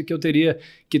momento que eu teria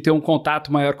que ter um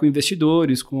contato maior com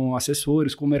investidores, com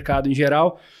assessores, com o mercado em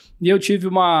geral. E eu tive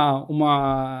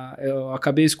eu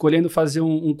acabei escolhendo fazer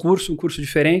um curso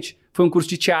diferente. Foi um curso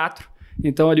de teatro.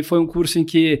 Então, ele foi um curso em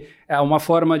que é uma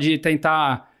forma de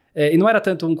tentar... e não era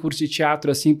tanto um curso de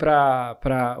teatro assim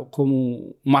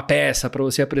como uma peça para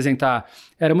você apresentar.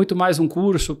 Era muito mais um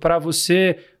curso para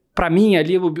você... Para mim,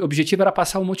 ali, o objetivo era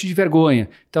passar um monte de vergonha.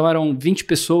 Então, eram 20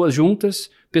 pessoas juntas,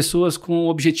 pessoas com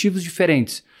objetivos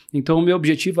diferentes. Então, o meu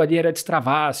objetivo ali era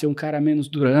destravar, ser um cara menos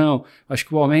durão. Acho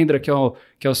que o Almendra, que é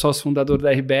o sócio fundador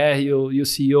da RBR e o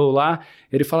CEO lá,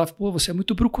 ele falava, pô, você é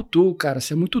muito brucutu, cara,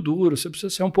 você é muito duro, você precisa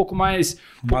ser um pouco mais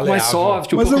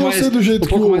soft, mas eu gostei do jeito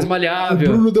que mais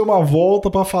maleável. O Bruno deu uma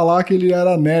volta pra falar que ele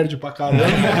era nerd pra caramba.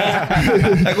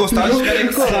 É gostar de ficar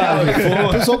engraçado.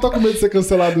 O pessoal tá com medo de ser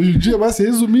cancelado hoje em dia, mas assim,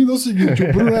 resumindo é o seguinte,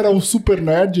 o Bruno era um super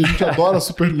nerd, a gente adora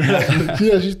super nerd aqui,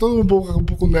 a gente todo um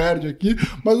pouco nerd aqui,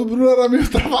 mas o Bruno era meio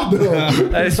travadão.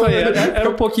 É isso aí, era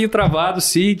um pouquinho travado,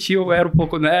 sim, era um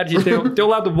pouco nerd, tem o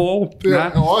lado bom,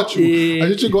 né? É ótimo, a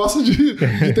gente gosta de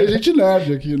ter gente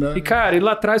nerd aqui, né? E cara,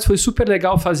 lá atrás foi super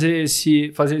legal fazer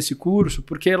esse curso,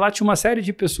 porque lá tinha uma série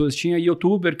de pessoas, tinha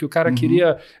youtuber que o cara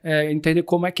queria entender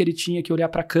como é que ele tinha que olhar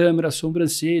pra câmera, a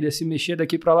sobrancelha, se mexer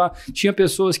daqui pra lá, tinha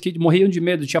pessoas que morriam de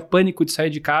medo, tinha pânico de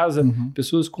sair de casa,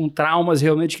 pessoas com traumas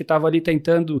realmente que estavam ali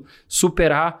tentando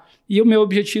superar. E o meu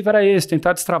objetivo era esse,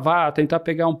 tentar destravar, tentar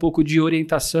pegar um pouco de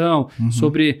orientação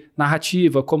sobre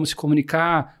narrativa, como se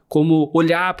comunicar, como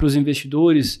olhar para os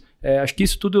investidores. Acho que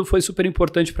isso tudo foi super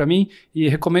importante para mim e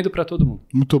recomendo para todo mundo.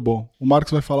 Muito bom. O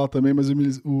Marcos vai falar também, mas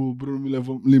o Bruno me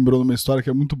lembrou de uma história que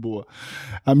é muito boa.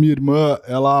 A minha irmã,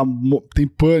 ela tem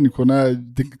pânico, né?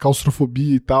 Tem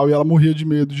claustrofobia e tal, e ela morria de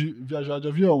medo de viajar de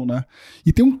avião, né?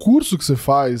 E tem um curso que você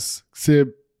faz, que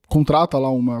você contrata lá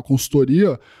uma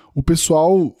consultoria, o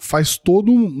pessoal faz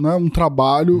todo um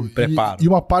trabalho e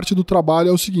uma parte do trabalho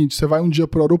é o seguinte, você vai um dia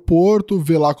para o aeroporto,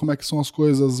 vê lá como é que são as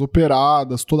coisas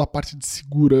operadas, toda a parte de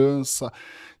segurança,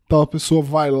 então a pessoa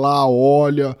vai lá,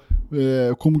 olha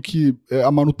como que é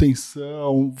a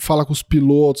manutenção, fala com os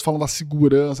pilotos, fala da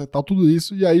segurança e tal, tudo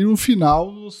isso, e aí no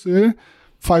final você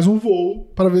faz um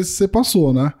voo para ver se você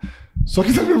passou, né? Só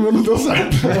que também não deu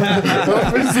certo.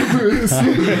 Ela fez tudo isso,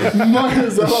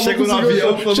 mas ela chegou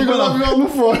no avião, não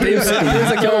foi. Tenho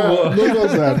certeza que eu vou. Não deu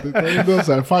certo, então não deu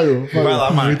certo. Falhou. Vai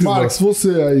lá, Marcos. Marcos, você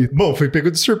aí. Bom, foi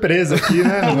pego de surpresa aqui,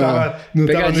 né? Não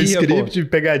tava no script,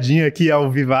 pegadinha aqui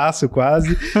ao vivaço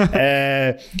quase.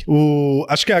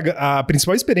 Acho que a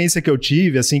principal experiência que eu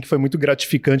tive, assim, que foi muito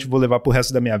gratificante, vou levar pro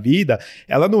resto da minha vida,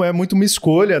 ela não é muito uma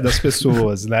escolha das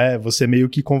pessoas, né? Você meio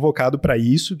que convocado para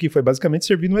isso, que foi basicamente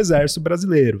servir no exército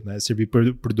brasileiro, né? Servi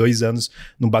por 2 anos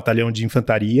no batalhão de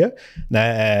infantaria,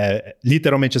 né?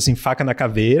 Literalmente assim, faca na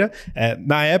caveira.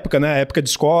 Na época, né? Época de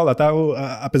escola, tá?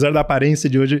 Apesar da aparência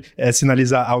de hoje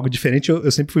sinalizar algo diferente,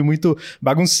 eu sempre fui muito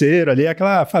bagunceiro ali,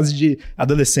 aquela fase de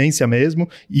adolescência mesmo.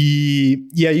 E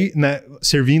aí, né?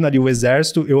 Servindo ali o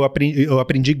exército, eu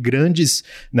aprendi grandes,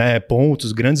 né,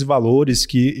 pontos, grandes valores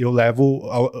que eu levo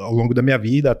ao longo da minha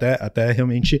vida até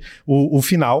realmente o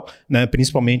final, né?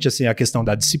 Principalmente assim, a questão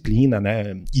da disciplina,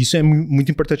 né? Isso é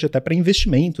muito importante até para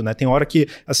investimento, né? Tem hora que,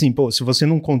 assim, se você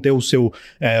não conter o seu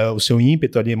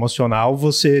ímpeto ali emocional,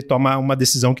 você toma uma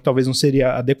decisão que talvez não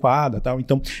seria adequada, tal.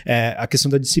 Então, a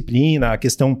questão da disciplina, a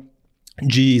questão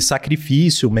de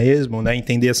sacrifício mesmo, né?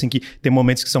 Entender assim que tem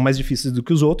momentos que são mais difíceis do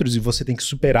que os outros e você tem que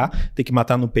superar, tem que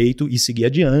matar no peito e seguir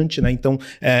adiante, né? Então,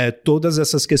 todas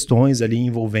essas questões ali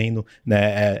envolvendo,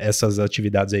 né, essas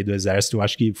atividades aí do Exército, eu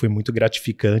acho que foi muito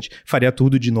gratificante. Faria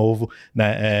tudo de novo,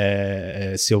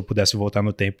 né? Se eu pudesse voltar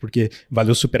no tempo, porque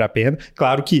valeu super a pena.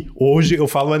 Claro que hoje eu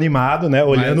falo animado, né?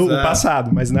 Olhando o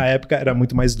passado, mas na época era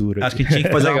muito mais duro. Acho que tinha que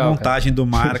fazer uma montagem do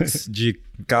Marx de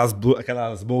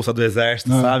aquelas bolsas do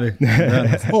Exército, sabe?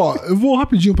 Ó, eu vou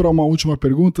rapidinho para uma última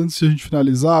pergunta, antes de a gente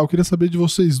finalizar. Eu queria saber de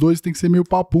vocês dois, tem que ser meio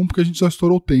papum, porque a gente já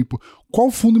estourou o tempo.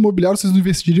 Qual fundo imobiliário vocês não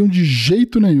investiriam de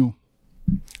jeito nenhum?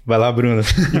 Vai lá, Bruno,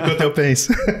 enquanto eu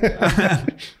penso.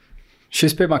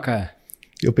 XP Macaé.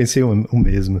 Eu pensei o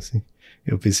mesmo, assim.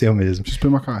 Eu pensei o mesmo. XP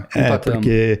Macaé.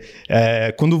 Porque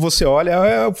quando você olha,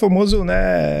 é o famoso,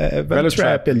 né, velho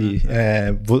trap ali.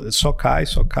 Só cai.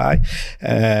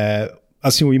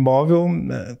 Assim, o imóvel,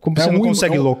 como você não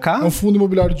consegue locar... É um fundo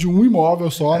imobiliário de um imóvel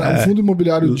só, né? Um fundo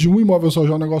imobiliário de um imóvel só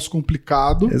já é um negócio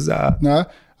complicado. Exato. Né?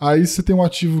 Aí você tem um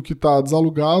ativo que está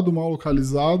desalugado, mal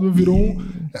localizado, virou um...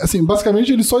 Assim,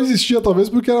 basicamente ele só existia talvez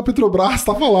porque a Petrobras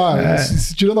estava lá.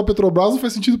 Se tirando a Petrobras não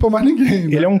faz sentido para mais ninguém.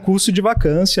 Né? Ele é um custo de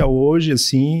vacância hoje,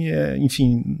 assim,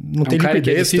 enfim, não tem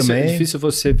liquidez também. É difícil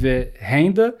você ver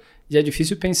renda e é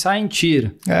difícil pensar em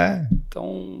TIR.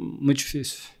 Então, muito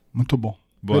difícil. Muito bom.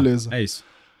 Boa. Beleza. É isso.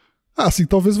 Assim,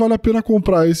 talvez valha a pena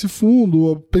comprar esse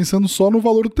fundo pensando só no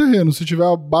valor do terreno. Se tiver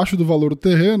abaixo do valor do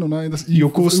terreno, né? E o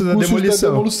custo da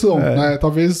demolição. Né?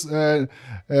 Talvez,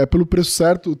 pelo preço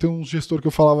certo, tem um gestor que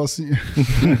eu falava assim,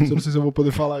 eu não sei se eu vou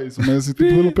poder falar isso, mas assim,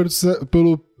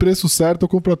 pelo preço certo eu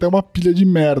compro até uma pilha de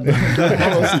merda.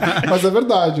 Assim, mas é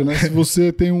verdade, né? Se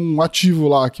você tem um ativo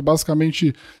lá que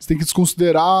basicamente você tem que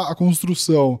desconsiderar a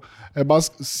construção,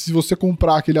 se você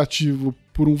comprar aquele ativo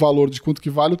por um valor de quanto que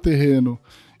vale o terreno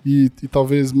e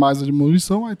talvez mais a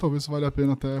demolição, aí talvez valha a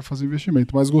pena até fazer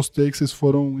investimento. Mas gostei que vocês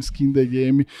foram skin the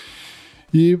game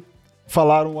e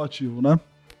falaram o ativo, né?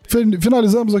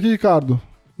 Finalizamos aqui, Ricardo.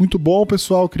 Muito bom,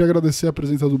 pessoal. Queria agradecer a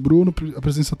presença do Bruno, a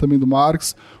presença também do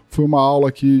Marx. Foi uma aula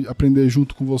aqui, aprender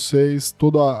junto com vocês.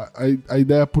 Toda a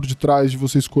ideia por detrás de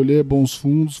você escolher bons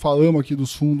fundos. Falamos aqui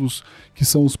dos fundos que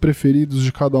são os preferidos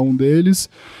de cada um deles.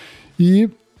 E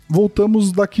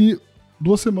voltamos daqui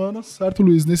 2 semanas, certo,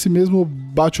 Luiz? Nesse mesmo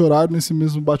bate-horário, nesse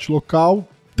mesmo bate-local.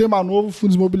 Tema novo,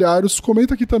 fundos imobiliários.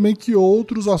 Comenta aqui também que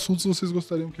outros assuntos vocês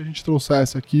gostariam que a gente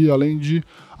trouxesse aqui, além de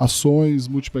ações,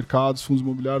 multimercados, fundos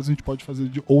imobiliários, a gente pode fazer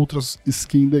de outras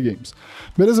skin the games.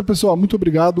 Beleza, pessoal? Muito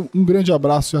obrigado, um grande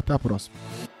abraço e até a próxima.